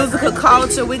 We a musical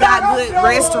culture. We got good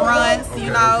restaurants,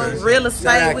 you know, real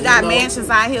estate. We got mansions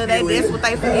out here. That's what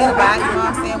they forget about, you know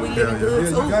what I'm saying? We living good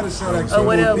too. Or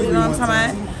whatever, you know what I'm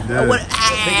talking about?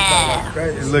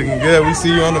 It's looking good. We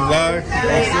see you on the vlog.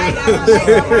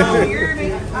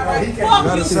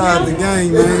 Gotta side the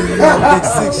gang, man. You know, big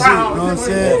 6 shit, you know what I'm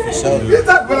saying? For sure.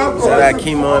 Shout out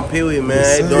Kimo and Pee Wee, man.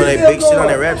 They doing that big shit on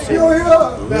that rap shit.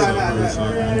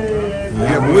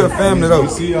 Yeah, but we're a family though. We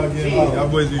see y'all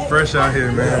boys be fresh out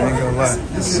here, man. I ain't gonna lie.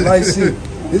 This is light shit.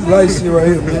 This light shit right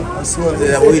here, man. I swear.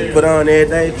 That we put on every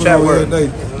day. Trap work.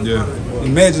 Yeah.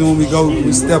 Imagine when we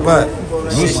step out.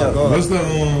 What's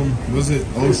the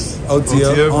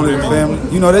OTL, only the family.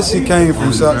 You know that shit came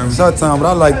from Shot Town, but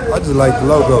I just like the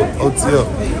logo, OTL.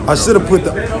 I should have put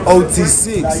the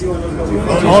OT6,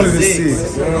 only the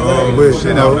 6. But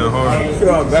shit,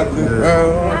 that been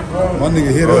hard. My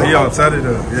nigga hit up. He all tatted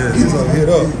up, yeah. He's all hit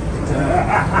up.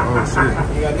 Oh shit.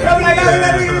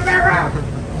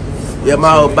 Yeah,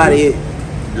 my whole body hit.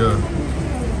 Yeah.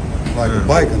 Like a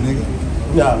biker, nigga.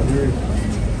 Yeah.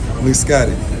 We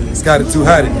Scotty too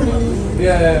hot.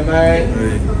 Yeah,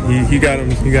 man. He got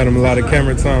him a lot of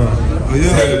camera time. Oh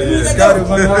yeah. Scotty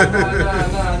was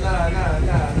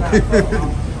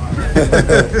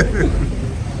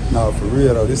No, for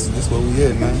real though. This is what we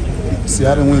at, man. See,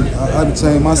 I done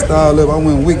changed my style up. I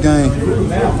went with gang.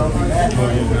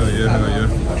 Yeah.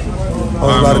 A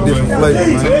lot of different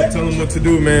flavors, man. Tell them what to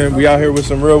do, man. We out here with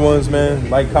some real ones, man.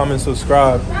 Like, comment,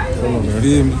 subscribe. Come on, man.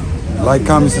 Feel me? Like,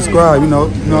 comment, subscribe. You know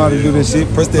how to do this shit.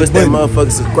 Press that button.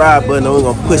 motherfucking subscribe button, or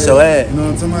we're gonna push your ass. You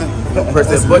know what I'm talking about? Press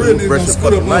that button, press your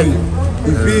fucking mic.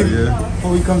 You feel me?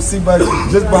 Before we come see by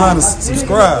just behind us,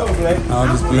 subscribe. I'm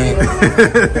just playing.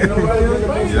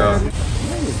 Yeah.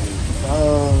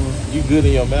 You good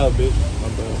in your mouth, bitch.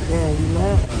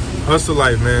 Hustle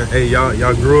life, man. Hey,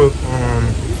 y'all grew up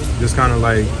just kind of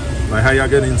like how y'all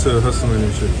get into hustling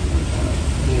and shit.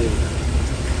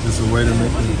 Just a way to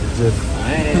make it.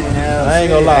 I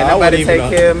ain't gonna lie. Nobody take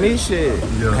care of me, shit.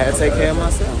 Yeah. I had to take care of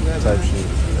myself. Type shit.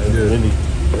 Yeah.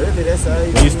 Really, that's how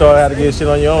you. When you start how to get shit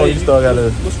on your own, you start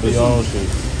gotta do your own shit.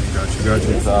 Got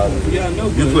you.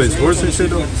 You play sports and shit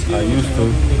though? I used to.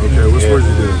 Okay, what sports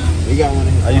you did?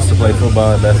 I used to play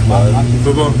football and basketball.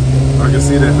 Football? I can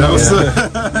see that. That was up.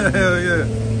 Hell yeah.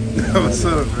 That was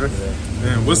up, man.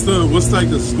 Man, what's like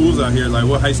the schools out here? Like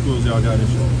what high schools y'all got and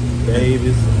shit?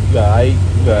 Davis, you got Ike,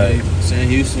 you got Sam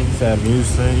Houston, you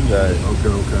got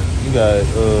Okay. you got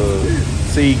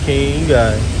C King, you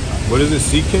got what is it?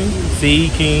 C King? C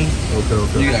King.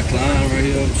 Okay. You got Klein right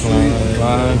here.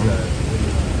 Klein.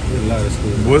 A lot of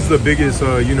schools. What's the biggest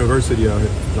university out here?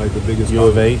 Like the biggest U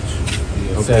of H.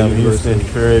 Sam Houston,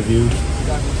 Prairie View.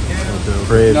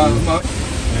 Prairie View.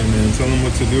 Hey man, tell them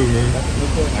what to do, man.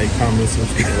 Like, comment,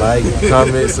 subscribe. Like,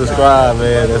 comment, subscribe,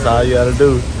 man. That's all you gotta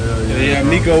do. Yeah,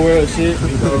 Miko World shit.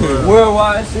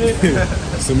 Worldwide shit.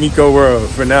 It's a Miko world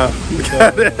for now.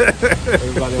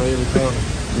 Everybody on every corner.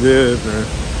 Yeah, man.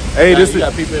 Hey, You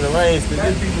got people in the rain, still.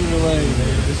 There's people in the rain,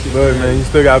 man. Look, man, you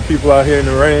still got people out here in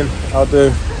the rain, out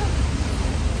there.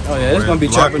 Oh yeah, it's gonna be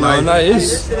Block chopping all night.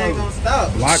 It's Shit ain't gonna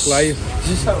stop. Block life.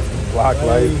 Block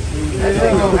life. That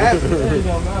shit gonna happen.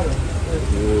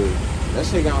 That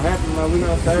shit gonna happen, man. We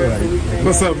gonna start.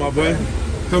 What's up, my boy?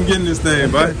 Come get in this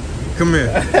thing, boy. Come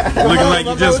here. Looking like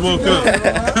you just woke up.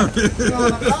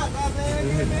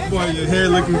 Boy, your hair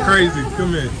looking crazy.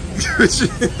 Come here.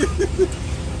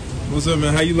 What's up,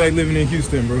 man? How you like living in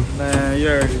Houston, bro? Man, you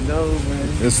already know, man.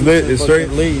 It's lit. It's straight.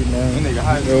 Lead, man. Yo,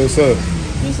 what's up?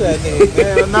 You said,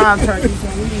 hell nah, I'm trying to get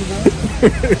some weed, man.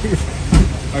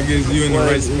 I guess you in the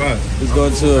right spot. It's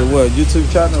going to what, YouTube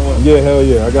channel or what? Yeah, hell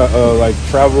yeah. I got like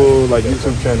travel, like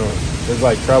YouTube channel. It's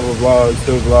like travel vlogs,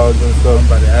 still vlogs and stuff.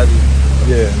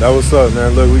 Yeah, that what's up,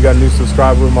 man. Look, we got a new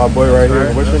subscriber, my boy right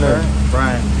here. What's your name?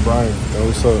 Brian. That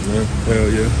what's up, man. Hell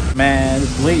yeah. Man,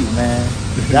 it's bleak, man.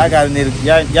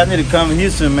 Y'all need to come to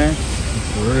Houston, man.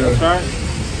 For real. That's right.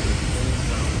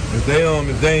 If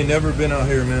they ain't never been out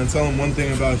here, man, tell them one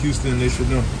thing about Houston they should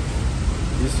know.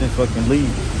 Houston fucking lead.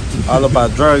 All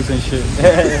about drugs and shit.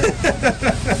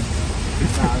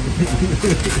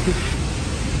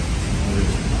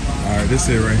 Alright, this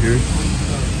it right here.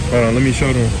 Hold on, let me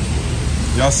show them.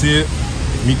 Y'all see it?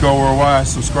 Miko Worldwide,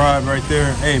 subscribe right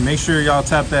there. Hey, make sure y'all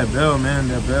tap that bell, man,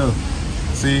 that bell.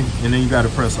 See? And then you gotta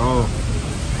press all.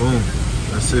 Boom.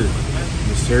 That's it.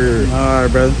 Yes, sir.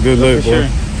 Alright, brother. Good luck, boy.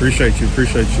 Appreciate you.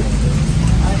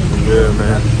 Yeah,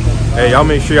 man. Hey, y'all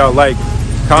make sure y'all like,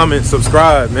 comment,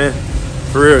 subscribe, man.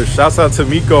 For real. Shouts out to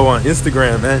Miko on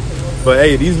Instagram, man. But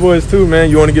hey, these boys too,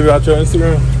 man. You want to give out your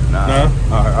Instagram? Nah.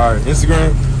 All right.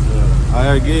 Instagram?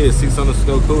 I get it.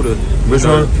 6_Cuda. Which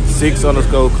one?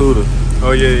 6_Cuda.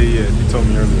 Oh yeah. You told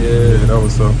me earlier. Yeah, that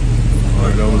was up. All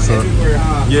right, that was up.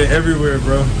 Yeah, everywhere,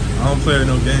 bro. I don't play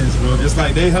no games, bro. Just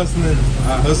like they hustling,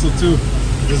 I hustle too.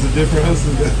 Just a different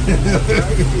hustle.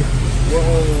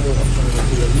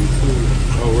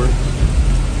 Oh, word.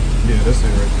 Yeah, that's it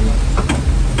right there.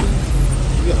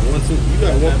 You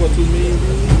got 1.2 million,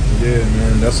 bro? Yeah,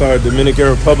 man. That's our Dominican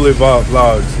Republic vlogs,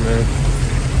 man.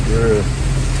 Yeah.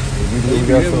 We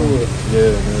got some.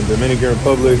 Yeah, man. Dominican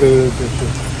Republic hoods and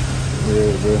shit.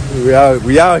 Yeah, bro.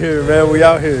 We out here, man. We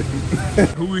out here.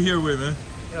 Who we here with, man?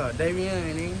 Yo,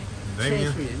 Damian, man.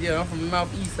 Damien? Yeah, I'm from the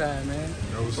Northeast side, man.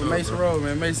 From up, Mason bro? Road,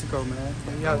 man. Mexico, man.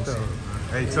 We out there.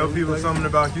 Hey, tell people something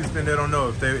about Houston they don't know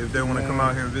if they want to come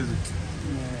out here and visit.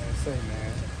 Man, say,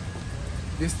 man.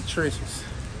 This the trenches.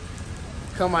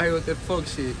 Come out here with that fuck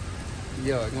shit.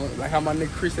 Yo, like how my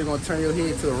nigga Chris, they gonna turn your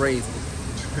head to a raisin.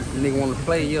 Nigga wanna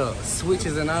play, yo,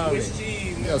 switches and all that.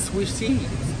 Yo, Swiss cheese.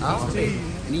 All that.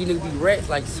 And these niggas be rats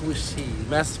like Swiss cheese.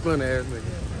 Master Splinter ass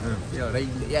nigga.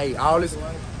 Yo,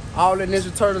 all that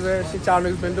Ninja Turtles ass shit y'all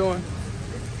niggas been doing.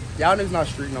 Y'all niggas not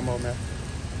street no more, man.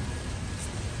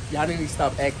 Y'all niggas need to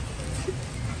stop acting.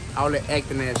 All that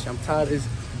acting ass shit. I'm tired of this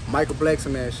Michael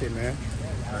Blackson ass shit, man.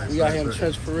 We out here in the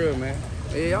trench for real, man.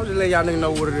 Yeah, I'm just letting y'all niggas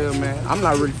know what it is, man. I'm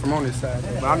not really from on this side,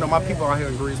 but I know my people out here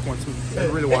in Greece Point too. That's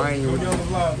really why I ain't with you. Get on the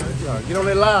vlog, man. Get on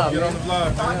that live, Get on the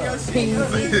vlog,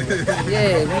 man.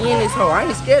 Yeah, we in this hole. I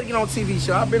ain't scared to get on TV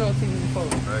show. I've been on TV before.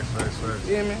 Facts.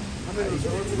 Yeah, man. I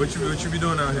What you be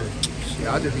doing out here? Shit,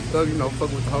 I just be thug, you know,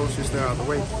 fucking with the whole shit, stay out the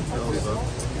way.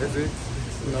 That's it.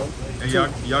 You know. And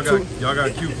y'all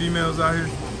got cute females out here?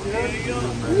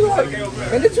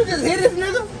 And did you just hit this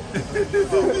nigga?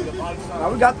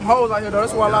 Nah, we got them hoes out here though.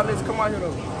 That's why a lot of niggas come out here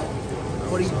though.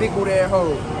 For these big booty ass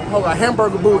hoes. Hoes like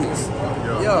hamburger booties.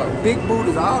 Yeah, big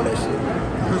booties, all that shit.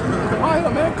 Come out here,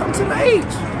 man. Come to the H.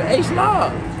 The H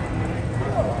live.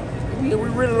 We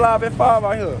really live at 5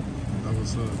 out here.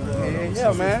 What's up, man?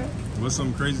 Yeah, man. What's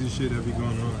some crazy shit that be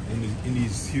going on in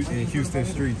Houston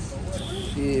streets?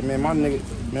 Shit, man, my nigga,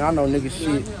 man, I know niggas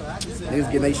shit. Niggas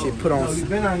getting they shit put on.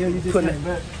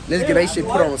 Niggas get they shit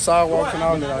put on the sidewalks and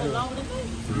all that out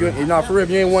here. You know, for real, if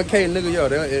you ain't 1K, nigga, yo,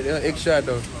 they'll X shot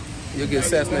though. You'll get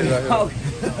assassinated out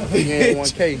here. You ain't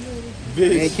 1K. You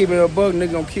ain't keeping it a bug,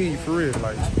 nigga gonna kill you for real.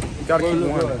 Like, you gotta keep it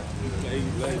 100.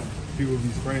 People be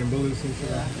spraying bullets and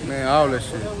shit. Man, all that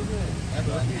shit.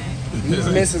 These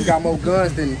Mexicans got more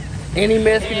guns than any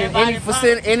Mexican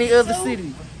in any other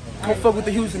city. Come fuck with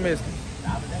the Houston Mexicans.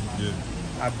 Yeah.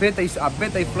 I bet they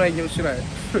flame your shit out.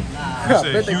 You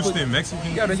said Houston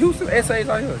Mexican? Yeah, the Houston essays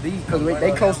out here. Because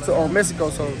they close to Mexico,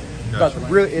 so got the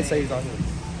real essays out here.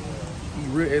 These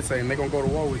real essays, and they gonna go to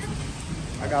war with you.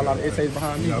 I got a lot of essays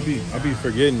behind me. Yeah, I be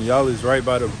forgetting y'all is right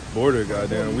by the border,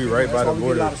 goddamn. We right by the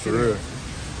border for real.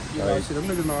 Like, them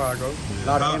niggas know how I go.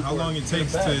 How long it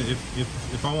takes to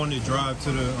if I wanted to drive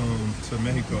to the to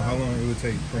Mexico? How long it would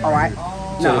take? From All right.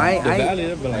 No, I ain't.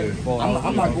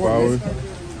 I'm not going.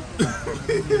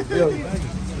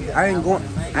 I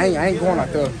ain't going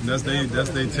out there. That's they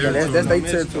territory. Yeah, that's their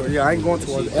territory. Yeah, I ain't going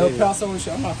to El Paso and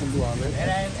shit. I'm not gonna do all that.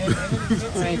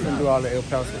 I ain't gonna do all the El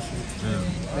Paso shit. Yeah.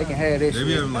 They can have that shit. They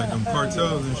be having like them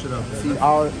cartels and shit out there. See,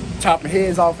 all chopping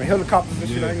heads off and helicopters and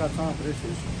shit. I ain't got time for this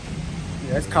shit.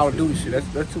 Yeah, that's Call of Duty shit.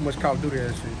 That's too much Call of Duty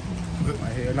ass shit.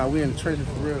 Like, hell, now we in the trenches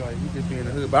for real. Like, we just be in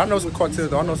the hood. But I know some cartels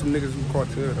though. I know some niggas who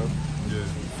cartel though. Yeah.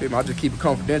 Feel me? I just keep it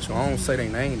confidential. I don't say their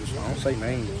names. I don't say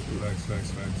names.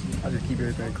 Facts. I just keep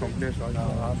everything confidential.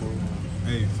 I move.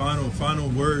 Hey, final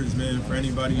words, man, for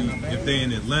anybody, if they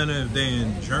in Atlanta, if they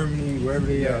in Germany, wherever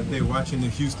they are, if they watching the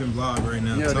Houston vlog right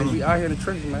now. Yeah, they be out here in the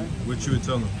trenches, man. What you would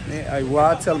tell them? Man, hey, well,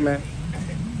 I tell them, man.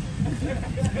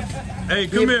 Hey,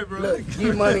 come here, bro. Look,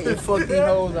 get money and fuck these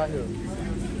hoes out here.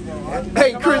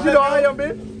 Hey, Chris, you know how I am,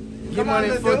 man? Get money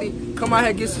and fuck these. Come out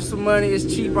here, get you some money. It's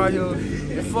cheap out here.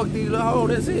 And fuck these little hoes.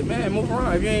 That's it, man. Move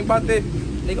around. If you ain't about that,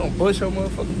 they gonna bust your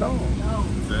motherfucking dome.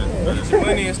 Get your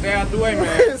money and stay out the way,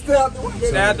 man. Stay out the way.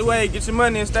 Stay out the way. Get your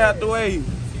money and stay out the way.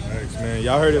 Thanks, man.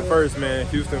 Y'all heard it first, man.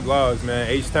 Houston vlogs, man.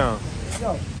 H-Town.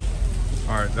 All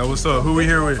right, now what's up? Who we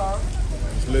here with?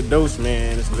 It's Lil Dose,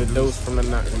 man. It's Lil Dose from the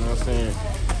night, you know what I'm saying?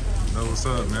 Now what's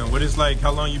up, man? What is like,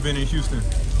 how long you been in Houston?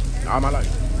 All my life.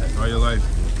 All your life?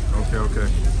 Okay.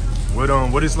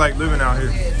 What is like living out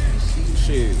here?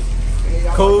 Shit.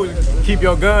 Cool, keep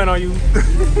your gun on you.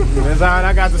 That's all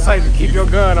I got to say, to keep your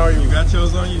gun on you. You got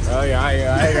yours on you? Oh yeah,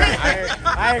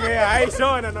 I ain't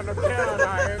showing it on the camera.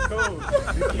 Nah, it's cool.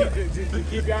 Just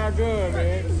keep y'all gun,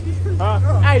 man.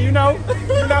 Hey, you know,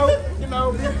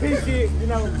 big shit, you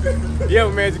know. Yeah,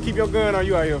 man, just keep your gun on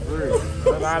you out here for real.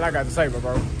 That's all I got to say,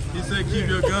 bro. He said keep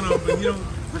your gun on, but he don't.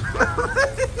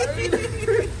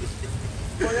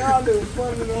 Well, y'all do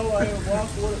fun to know out here, boss.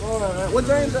 What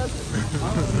James that?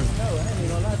 I don't even know. I ain't even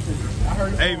gonna lie to you. I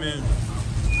heard. Hey, man.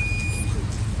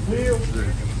 Pills?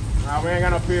 Nah, we ain't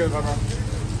got no pills, bro.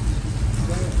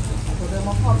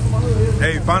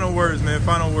 Hey, final words, man.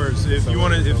 Final words. If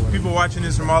people watching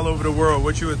this from all over the world,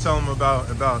 what you would tell them about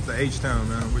the H-Town,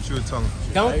 man? What you would tell them?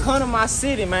 Don't come to my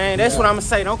city, man. That's what I'm gonna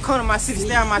say. Don't come to my city.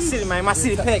 Stay out of my city, man. My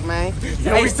city packed, man.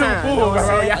 H-Town. You know what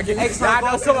I'm saying? H-Town.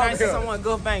 I know someone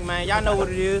Gulf Bank, man. Y'all know what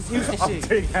it is. Houston shit.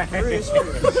 Real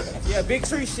shit. Yeah, big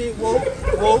tree shit.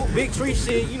 Whoa. Big tree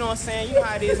shit. You know what I'm saying? You know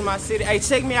how it is in my city. Hey,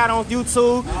 check me out on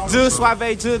YouTube. Just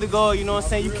Suave, Just the Go. You know what I'm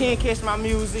saying? You can't catch my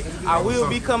music. I will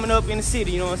be coming up in the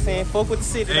city. You know what I'm saying? Fuck with the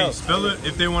city. Hey, spell it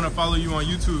if they want to follow you on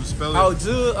YouTube. Spell it. Oh,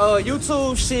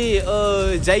 YouTube shit.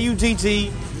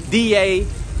 JUGGDA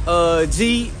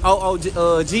GODD.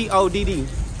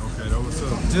 Okay, that was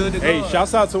up. Hey,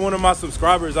 shouts out to one of my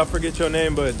subscribers. I forget your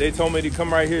name, but they told me to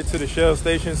come right here to the Shell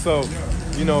station. So,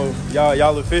 you know,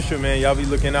 y'all official, man. Y'all be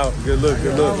looking out. Good look.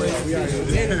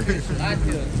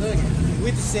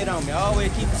 With the set on me.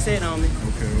 Always keep the set on me.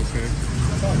 Okay. We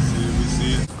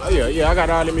see it. Oh yeah, I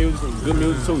got all the music, good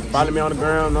music too. Follow me on the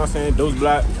ground, you know what I'm saying? Dose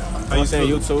Black, you know what I'm saying?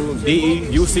 YouTube,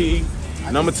 DEUCE,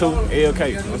 number 2, ALK, you know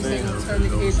what I'm saying? Turn the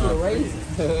head to a razor.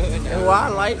 That's why I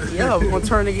like, yeah, we're gonna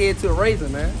turn the head to a razor,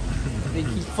 man. They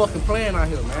keep fucking playing out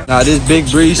here, man. Nah, this Big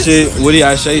Breeze shit, Woody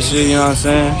I Shay shit, you know what I'm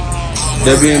saying?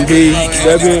 WNB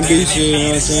shit, you know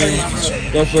what I'm saying?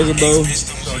 That fucker, bro.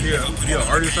 So he an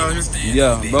artist out here?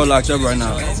 Yeah, bro locked up right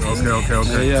now.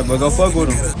 Okay. Yeah, but go fuck with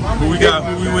him. Who we got?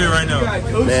 Who we with right now?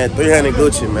 Man, 300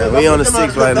 Gucci, man. We on the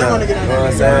 6 right now. You know what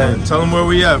I'm saying? Tell them where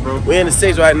we at, bro. We in the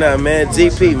 6 right now, man.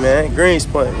 GP, man. Greens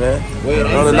Point, man.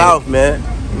 On the north, man.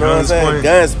 You know what I'm saying?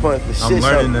 Guns Point for shit. I'm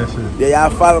learning that shit. Yeah,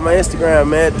 y'all follow my Instagram,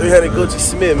 man. 300 Gucci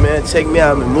Smith, man. Check me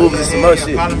out, man. Movies and some more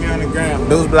shit. Follow me on the gram.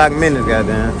 News Block Minutes,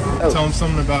 goddamn. Tell them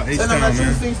something about H-Town, man.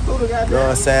 You know what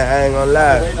I'm saying? I ain't gonna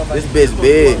lie. This bitch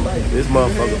big. This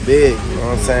motherfucker big. You know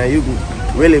what I'm saying? You can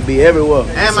really be everywhere.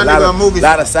 And my nigga a movie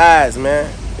lot of size, man.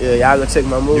 Yeah, y'all go check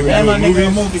my movie. And my nigga a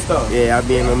movie star. Yeah, I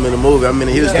be in the movie. I'm in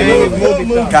the Houston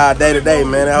movie. Called Day to Day,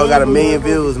 man. That hoe got 1 million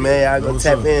views, man. Y'all go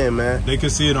tap in, man. They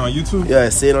can see it on YouTube? Yeah,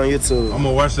 see it on YouTube. I'm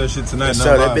gonna watch that shit tonight.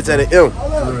 Show that bitch at the M.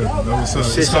 That was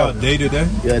up. It's called Day to Day?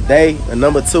 Yeah, Day,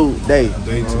 number 2, Day.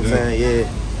 Day You know to what I'm Day. saying? Yeah.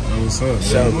 That was up.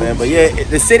 Show, man. But yeah,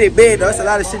 the city big, though. There's a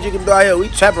lot of shit you can do out here. We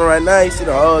trapping right now. You see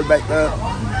the hoes back there.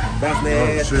 Bouncing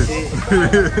their ass and shit. You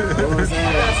know what I'm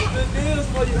saying?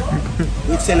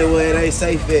 We chilling where it ain't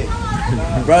safe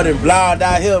at. Bro, them blonde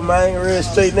out here, man. Real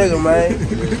straight nigga, man.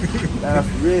 Nah,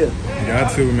 for real.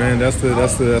 Got to, man. That's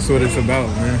what it's about,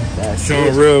 man. That's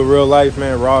showing real life,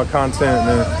 man. Raw content,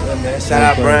 man. Yeah, man. Shout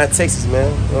out Bryan, Texas,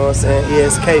 man. You know what I'm saying?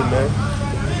 ESK, man.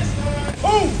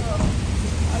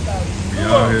 We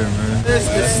out here, man. It's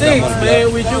the 6,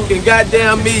 man. We you can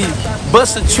goddamn me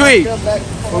bust a trick.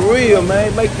 For real,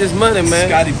 man. Make this money, man.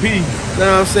 Scotty P. You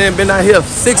know what I'm saying? Been out here for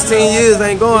 16 years.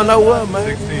 Ain't going nowhere, man.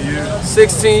 16 years.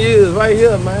 16 years right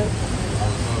here, man.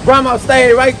 Brahma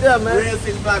stayed right there, man. Real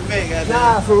 6 block back, goddamn.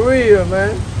 Nah, for real,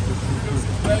 man.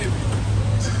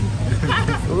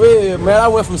 For real, man. I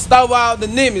went from Stovall to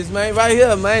Nimitz, man. Right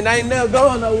here, man. I ain't never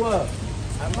going nowhere.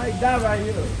 I might die right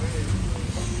here.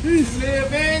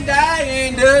 Live and die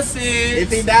in the city.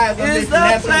 If he dies, I'm It's just the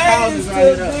national causes place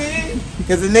right to now. be.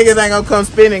 Because the niggas ain't gonna come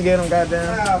spin and get them,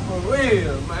 goddamn. Nah, for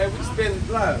real, man. We spend the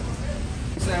block.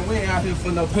 Saying we ain't out here for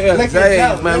no pair of Look at J's,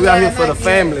 that. man. We out here for the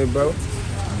family, bro.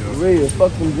 For real,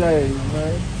 fuck them J's,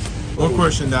 man. One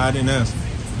question that I didn't ask.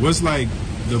 What's like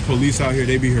the police out here?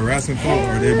 They be harassing folk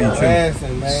or they be chilling?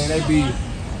 Harassing, man. They be.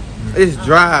 It's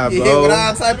dry, bro. You hit with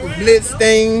all type of blitz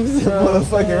things,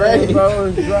 motherfucking right. Bro,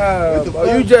 it's dry, bro.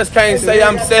 You just can't say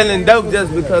I'm selling dope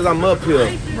just because I'm up here.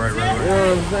 Right. You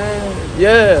know what I'm saying?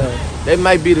 Yeah, that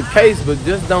might be the case, but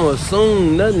just don't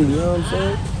assume nothing. You know what I'm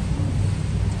saying?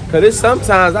 Cause it's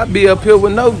sometimes I be up here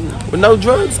with no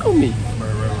drugs on me.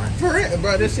 For real,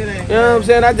 bro, this shit ain't. You know what I'm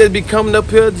saying? I just be coming up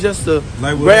here just to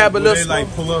Like grab a little. they like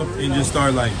pull up and just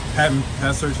start like pat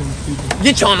searching people.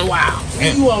 Get you on the wild.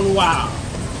 And You on the wild.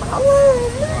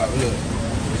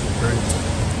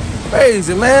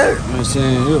 Crazy, man. You know what I'm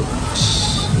saying? Yo.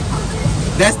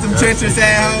 That's them treacherous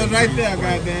assholes right there,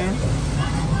 goddamn.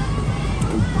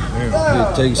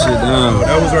 Yeah, take shit down.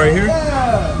 that was right here.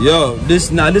 Yo, this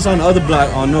on the other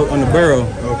block on the barrel.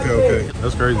 Okay,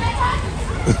 that's crazy.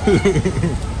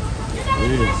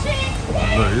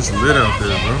 Look, it's lit out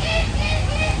there, bro.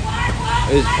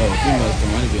 It's females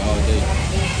come on, be all day.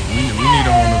 We need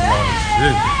them on the vlog.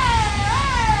 Shit.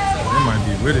 They might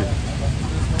be with it.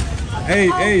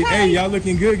 Hey, y'all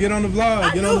looking good. Get on the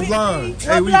vlog. Get on the vlog.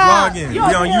 Hey, we vlogging. We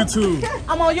on YouTube.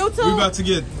 I'm on YouTube. We about to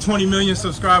get 20 million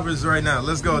subscribers right now.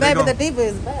 Let's go. Baby, the diva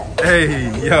is back. Hey,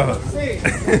 yo. Get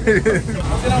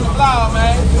on the vlog,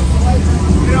 man.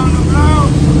 Get on the vlog.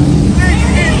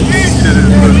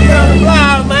 Get on the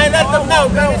vlog, man. Let them know.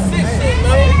 Go 6 shit,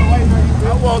 man. I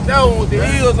walk down with the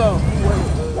heels on.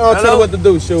 I'll tell you what to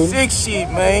do, shoot. 6 shit,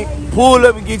 man. Pull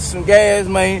up and get you some gas,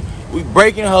 man. We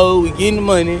breaking hoes, we getting the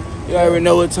money. You already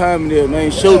know what time it is,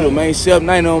 man. Shoot it, man.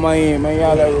 790 on my end, man.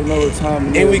 Y'all already know what time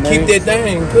it is. And we keep that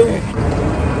thing cool.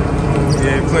 He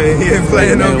ain't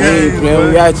playing no games, man.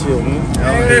 We got you, man.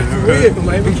 Man, for real,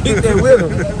 man. We keep that with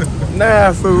them.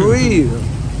 Nah, for real.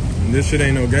 This shit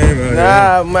ain't no game out here.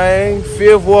 Nah, man.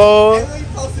 5th Ward,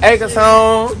 Acres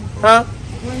Home, huh?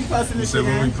 You said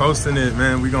when we posting it,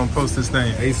 man, we gonna post this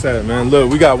thing ASAP, man.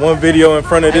 Look, we got one video in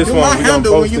front of this one. We gonna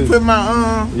post when you it. put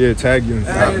my Yeah, tag you.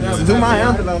 do my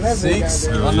handle on that. 6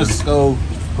 underscore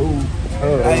who?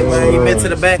 Hey, man, you been to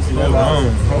the back. Hold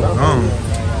on.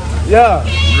 Yeah.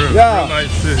 Real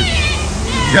life shit.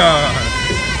 Yeah.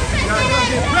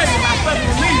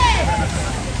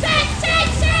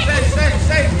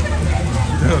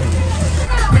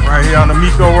 Right here on the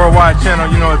Miko Worldwide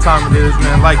channel, you know what time it is,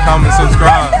 man. Like, comment,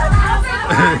 subscribe.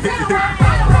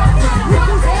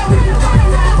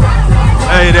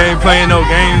 Hey, they ain't playing no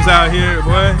games out here,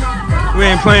 boy. We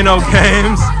ain't playing no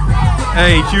games.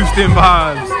 Hey, Houston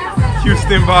vibes.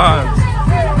 Houston vibes.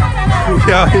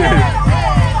 We out here.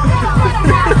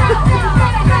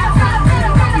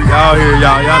 out here,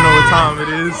 y'all. Y'all know what time it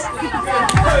is.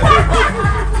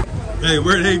 Hey,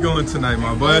 where they going tonight,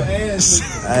 my boy? I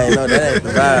ain't know that ain't the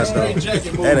vibes though.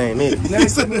 That ain't it.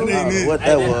 What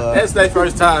that was? That's their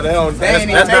first time. That's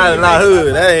not in our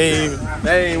hood. That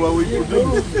ain't what we do.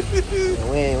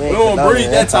 We don't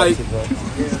breathe that type.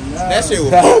 That shit was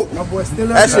poop.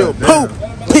 That shit was poop.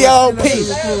 P.O.P.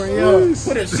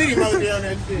 Put a shitty emoji on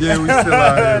that shit. Yeah, we still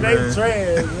out here, They man.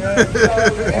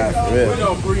 trash, man. We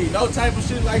don't breathe no type of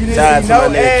shit like this. Shout out to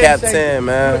my nigga Captain,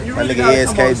 man. My nigga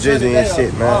ESK Drizzy and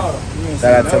shit, man.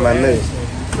 Shout out to my nigga.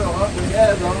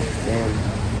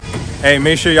 Hey,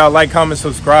 make sure y'all like, comment,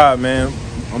 subscribe, man.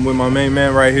 I'm with my main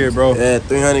man right here, bro. Yeah,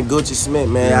 300 Gucci Smith,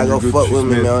 man. Y'all go fuck with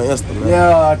me, man, on Insta, man.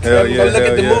 Yeah, Hell yeah, look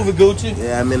at the movie, Gucci.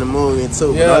 Yeah, I'm in the movie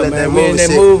too. Yeah, Don't let man, that we movie in that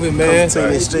shit movie, man. come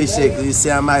between this street shit, cause you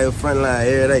see I'm out here front line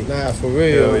every day. Nah, for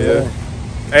real. Hell yeah.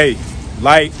 Hey,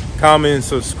 like, comment, and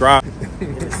subscribe.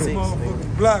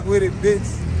 Motherfucking block with it, bitch.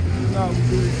 You know we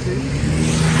do this shit.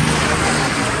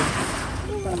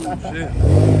 Shit.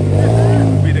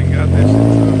 We done got that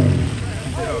shit.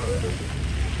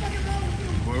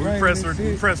 Boy,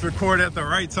 we press record at the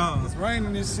right time. It's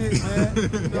raining this shit, man.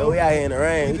 Yo, we out here in the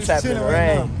rain. We just trapping in the chilling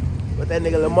right rain. What that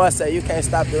nigga Lamar say, you can't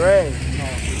stop the rain.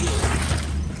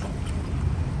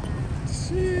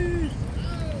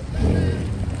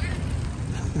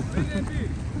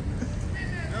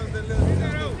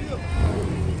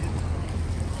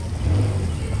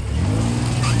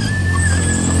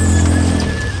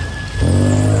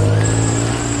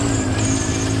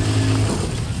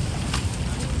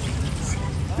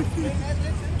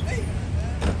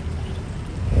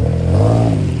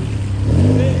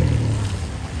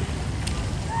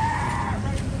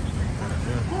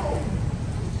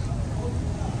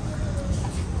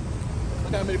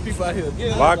 How many people out here?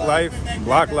 Yeah, Block life.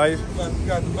 Everybody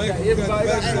got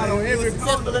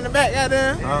successful in the back,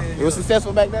 goddamn. It was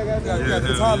successful back there, goddamn.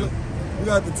 We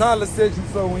got the toddler section,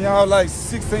 so when y'all like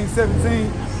 16,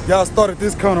 17, y'all start at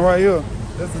this corner right here.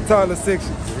 That's the toddler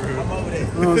section. I'm over there. You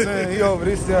know what I'm saying? He over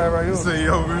this side right here. Say he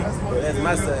over it. That's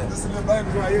my side. That's the little baby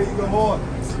right here. You go hard.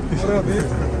 What up, bitch?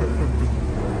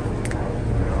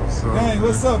 Dang,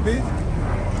 what's up, bitch?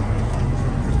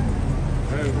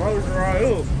 Hey, roads are all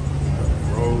up.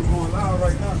 Roads going loud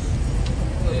right now.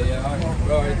 Yeah, I can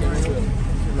go right there.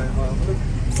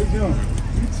 Sit down.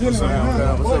 You chilling right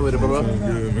now. What's up with it, bro?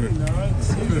 Good, man.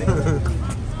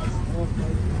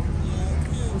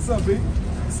 What's up, bitch?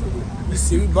 You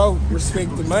see, we both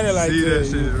respect the money like See that. that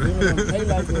shit, man. Pay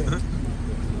like that.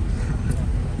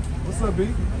 What's up, B?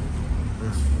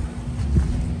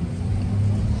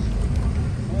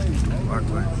 Block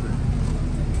life.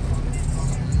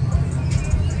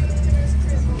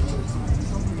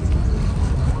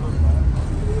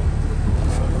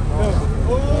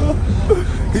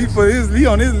 He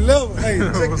on his level. Hey,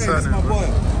 check What's that. This happening, my boy.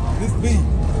 This B.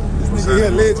 This nigga here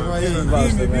legend right here. You feel me?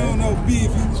 If you don't know B, if you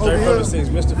over Straight here, from the six,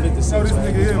 Mr. 56. know this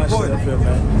nigga here important. Up here,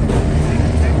 man.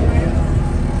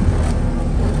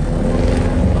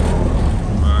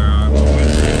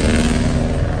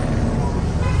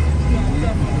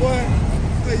 Boy,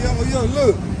 hey, yo,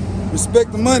 look.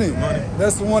 Respect the money.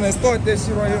 That's the one that started that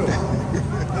shit right here.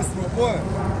 That's my boy.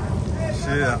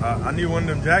 Shit, I need one of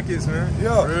them jackets, man.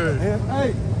 Yo. Real.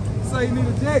 Hey, say you need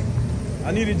a jacket.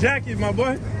 I need a jacket, my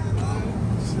boy.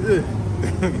 Shit.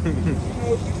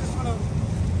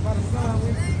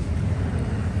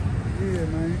 Yeah,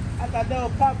 man. I thought that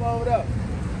was Papa over there.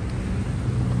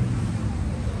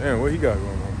 Damn, what he got going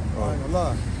on? I ain't gonna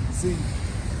lie. See,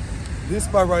 this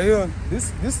spot right here,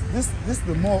 this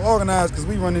the more organized because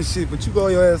we run this shit. But you go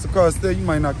your ass across there, you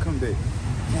might not come back.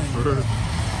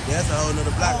 Yeah, that's a whole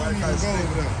nother block right across the street.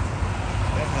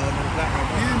 That's a whole nother block right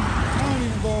there. I don't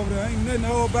even go over there. Ain't nothing to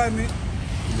hold about me.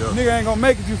 Yeah. Nigga ain't gonna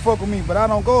make it you fuck with me, but I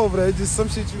don't go over there. It's just some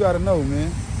shit you gotta know,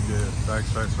 man. Yeah,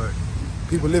 facts.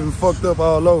 People living fucked up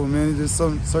all over, man. It's just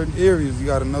some certain areas you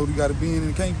gotta know, you gotta be in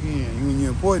and can't be in. You when you're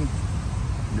important.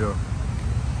 Yeah.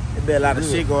 There be a lot of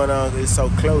shit going on. It's so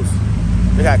close.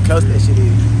 Look how close that shit is. You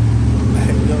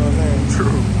know what I'm saying?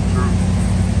 True.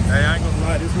 Hey, I ain't gonna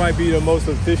lie. This might be the most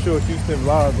official Houston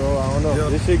vlog, bro. I don't know. Yeah.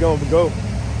 This shit gonna go.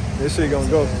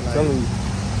 I'm telling you.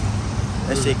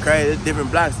 That shit crazy. It's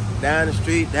different blocks. Down the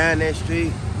street, down that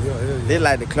street. Yeah. They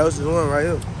like the closest one right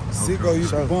here. Sicko used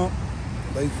to bump.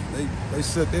 They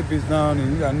shut that bitch down,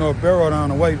 and we got North Barrow down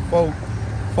the way,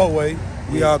 four-way.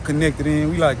 We all connected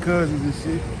in. We like cousins and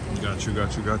shit. Got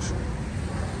you.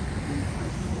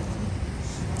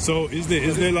 So is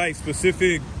there like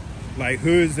specific like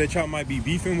hoods that y'all might be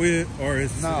beefing with, or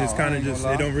it's kind of just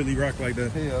it don't really rock like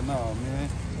that? Hell no, man.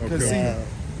 Cause Okay.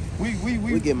 see, we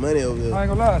We get money over there. I ain't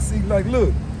gonna lie. See, like,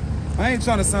 look, I I ain't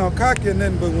trying to sound cocky or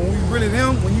nothing, but when we really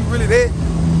them, when you really that,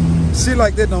 shit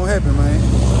like that don't happen, man.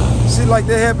 Shit like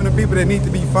that happen to people that need to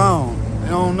be found. They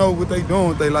don't know what they doing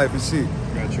with their life and shit.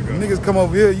 Gotcha. Niggas come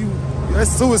over here,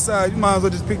 that's suicide. You might as well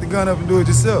just pick the gun up and do it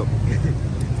yourself. Gotcha.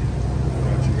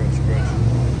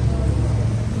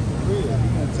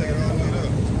 Take it all the way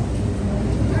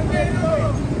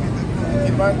up.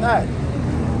 Get my thigh.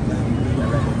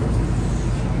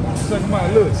 Check them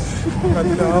out, look. Got the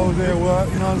little hoes there, what?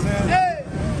 You know what I'm saying? Hey!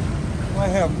 Might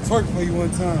have them twerk for you one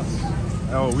time.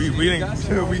 Oh, we got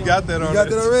that already. You got that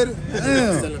already?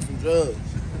 Damn. Selling some drugs.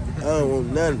 I don't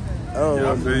want nothing. I don't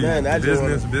want nothing. I just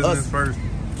want business first.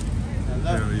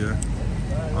 Hell yeah.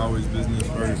 Always business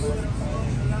first.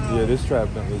 Yeah, this trap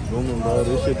is booming, bro.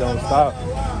 This shit don't stop.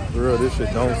 For real, this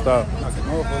shit don't stop. Like a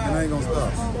motherfucker, ain't gonna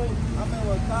stop.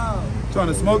 Trying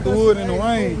to smoke the wood in the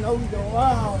rain.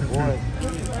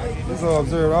 Let's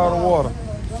observe all the water.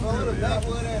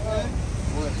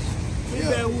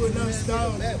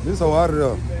 This whole out of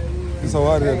there. This whole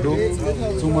out of there, dude.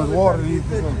 Too much water to eat.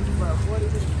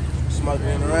 Smoking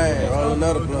in the rain, all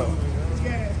another block.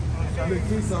 Big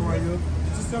piece out right here.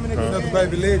 Another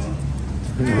baby legend.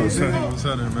 What's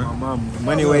happening, man?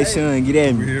 Money way son, get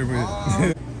at me. We here with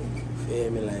it. Feel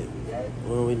me, like,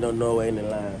 when we don't know waiting in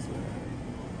the lines, man.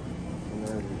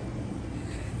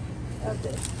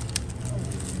 Okay.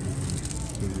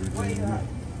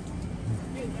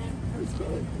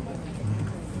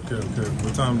 Okay.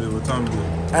 What time is it?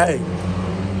 Hey.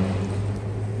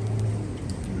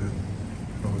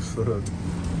 What's up?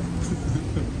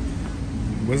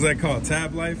 What's that called?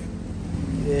 Tab life?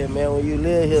 Yeah, man, when you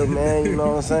live here, man, you know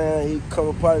what I'm saying? He come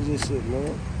a part of this shit,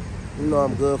 man. You know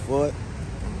I'm good for it.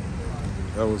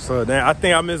 That was up. Damn, I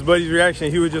think I missed Buddy's reaction.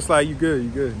 He was just like, you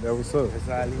good. That was up. That's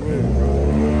all he means, bro.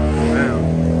 Damn.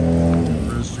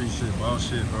 Real street shit, wild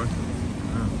shit, bro.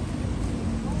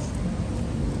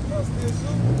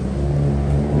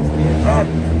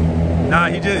 Nah,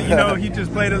 he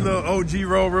just played a little OG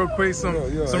role real quick, some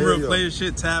real player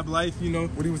shit, tab life, you know.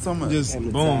 What he was talking about? Just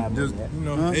boom, just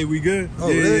hey, we good? Oh,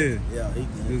 yeah. Yeah, he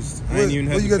good. Just, I ain't even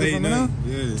have to pay nothing.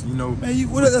 Yeah, you know.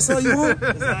 Man, that's all you want?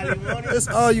 That's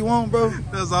all you want, bro.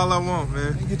 That's all I want,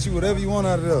 man. You get you whatever you want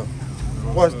out of there.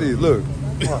 Watch this, look.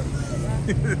 Watch.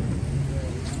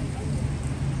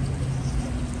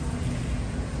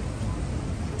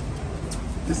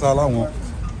 This all I want.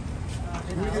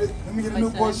 Let me get a new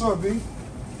boy short, B. And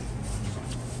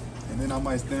then I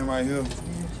might stand right here,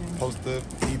 post up,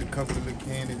 eat a couple of little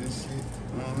candies and shit. You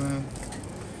know what I'm saying?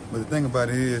 But the thing about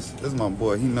it is, this is my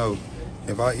boy. He know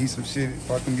if I eat some shit, if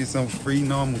I can get something free, you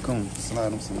know I'm gonna come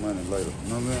slide him some money later. You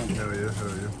know what I'm saying? Hell yeah.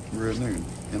 Real nigga.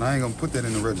 And I ain't gonna put that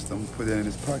in the register. I'm gonna put that in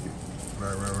his pocket.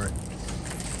 Right.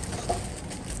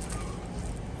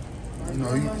 You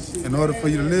know, in order for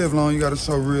you to live long, you gotta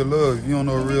show real love. If you don't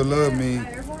know what real love means,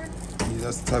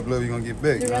 that's the type of love you're gonna get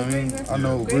back. You know what I mean? I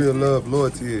know real love,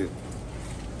 loyalty is.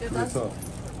 Real talk.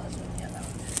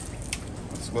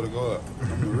 I swear to God.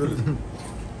 I'm the realest.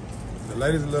 The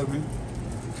ladies love me.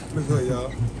 Look good,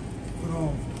 y'all. Put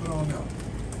on now.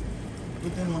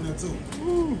 Put them on there too.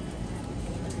 Woo.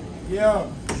 Yeah.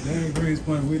 Larry Green's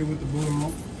playing with it with the boot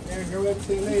on. Yeah, girl, up to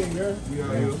the leg, girl. We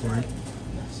out here.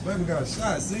 Baby got a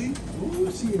shot, see?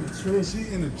 Ooh, she in the trench. She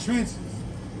in the trenches.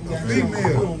 Yeah,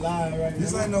 female. Right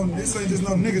this ain't just no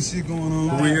nigga shit going on.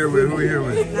 Who we here with? Who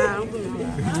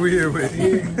we here with?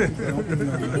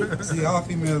 See, all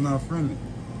females not friendly.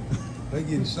 They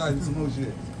getting shot and some more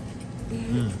shit.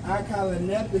 I call it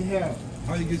nappy hair.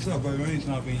 How you get shot, baby? I ain't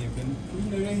trying to be in your business. You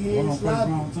know they head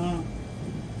sloppy. Wrong time.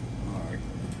 All right.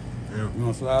 Yeah. You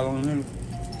want to slide on the nigga?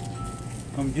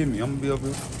 Come get me. I'm going to be up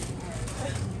here.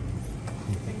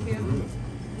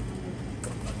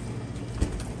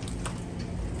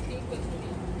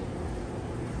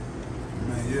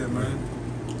 Man, yeah, man.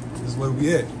 This is where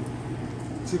we at.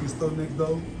 Chicken store next door.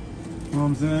 You know what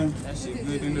I'm saying? That shit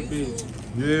good in the bitch.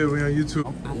 Yeah, we on YouTube.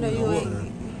 I know you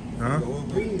ain't. Huh?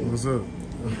 What's up?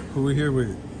 Who we here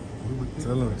with?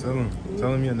 Tell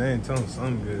him your name. Tell him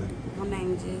something good. My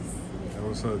name is Jess. Hey,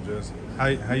 what's up, Jess?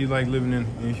 How you like living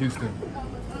in Houston?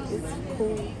 It's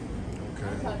cool.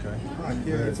 Okay. I can't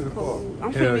get to the park.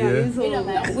 I'm Hell finna be on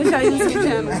YouTube. What's your YouTube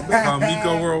channel?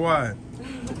 Miko Worldwide.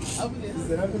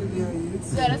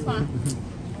 Yeah, that's fine.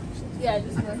 Yeah,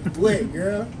 just work. Wait,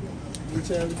 girl. You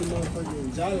trying to get the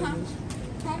motherfucking jolliness.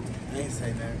 I ain't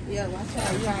say that. Yeah, watch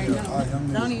out. You already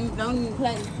know. Don't even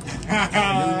play.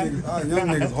 Young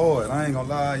niggas hard. I ain't gonna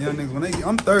lie. Young niggas, when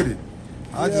I'm 30,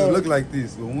 I just look like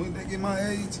this. But when they get my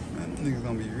age, man, them niggas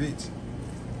gonna be rich.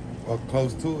 Or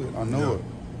close to it. I know it.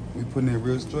 We putting in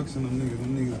real structure in them niggas.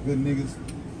 Them niggas good niggas.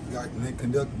 And they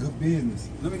conduct good business.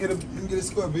 Let me get a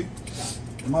score, B.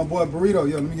 My boy Burrito,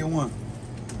 yo, let me get one.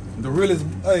 The realest,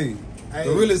 hey.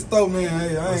 The realest throw, man.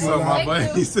 Hey, I ain't gonna lie. My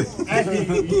buddy said,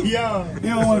 yo. He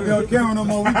don't want to be on camera no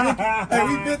more. We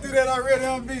been through that already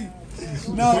on B.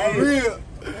 No, for real.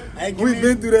 We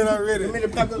been through that already.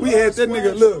 We had that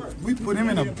nigga, look, we put him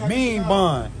in a mean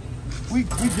bond. We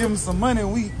give him some money.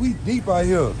 We deep out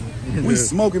here. We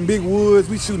smoking big woods.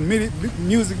 We shooting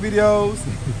music videos.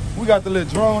 We got the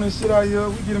little drone and shit out here.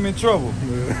 We get him in trouble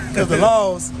because the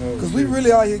laws. Because we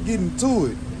really out here getting to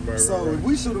it. So if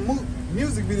we shoot a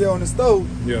music video on the stove,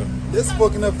 that's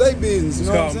fucking up their business. You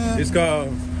know what I'm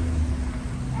saying?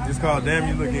 It's called Damn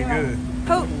You Looking Good.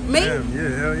 Who? Me? Damn, yeah,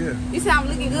 hell yeah. You say I'm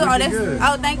looking good? Looking good.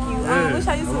 Oh, thank you. Yeah. We'll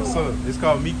show you What's some. up? It's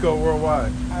called Miko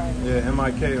Worldwide. Alright. Yeah,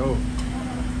 M-I-K-O.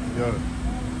 Yo.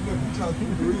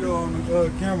 Burrito on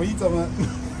the camera, he talking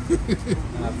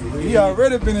about he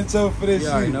already been in trouble for that shit.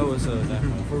 I know what's up, that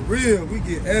for real, we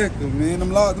get active, man.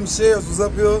 Them sheriffs was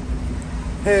up here,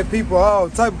 had people, all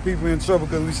type of people in trouble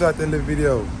because we shot that little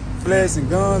video. Flashing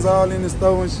guns all in the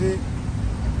store and shit.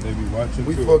 They be watching.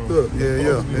 We too, fucked up.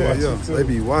 Yeah. Too. They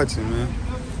be watching, man.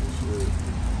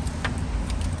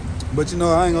 But you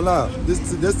know, I ain't gonna lie. This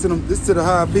to the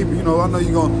high people. You know, I know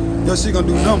your shit gonna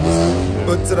do numbers.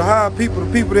 But to the high people,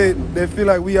 the people that feel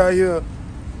like we out here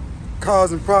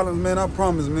causing problems, man, I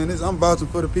promise, man, I'm vouching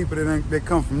for the people that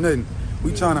come from nothing.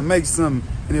 We trying to make something,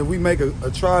 and if we make a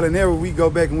trial and error, we go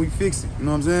back and we fix it. You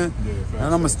know what I'm saying? Yeah,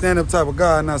 and I'm a stand-up type of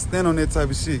guy, and I stand on that type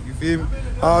of shit. You feel me?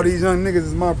 All these young niggas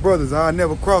is my brothers. I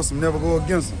never cross them, never go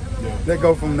against them. Yeah. They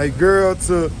go from their girl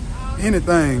to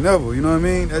anything, never. You know what I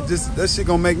mean? That shit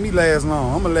gonna make me last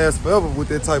long. I'm gonna last forever with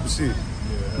that type of shit.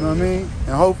 Yeah, you know what I mean?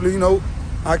 And hopefully, you know,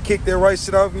 I kick that right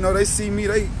shit off. You know, they see me,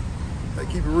 they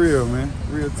keep it real, man.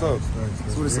 Real talk.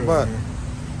 That's what it's about. Man.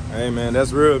 Hey, man,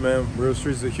 that's real, man. Real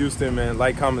Streets of Houston, man.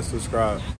 Like, comment, subscribe.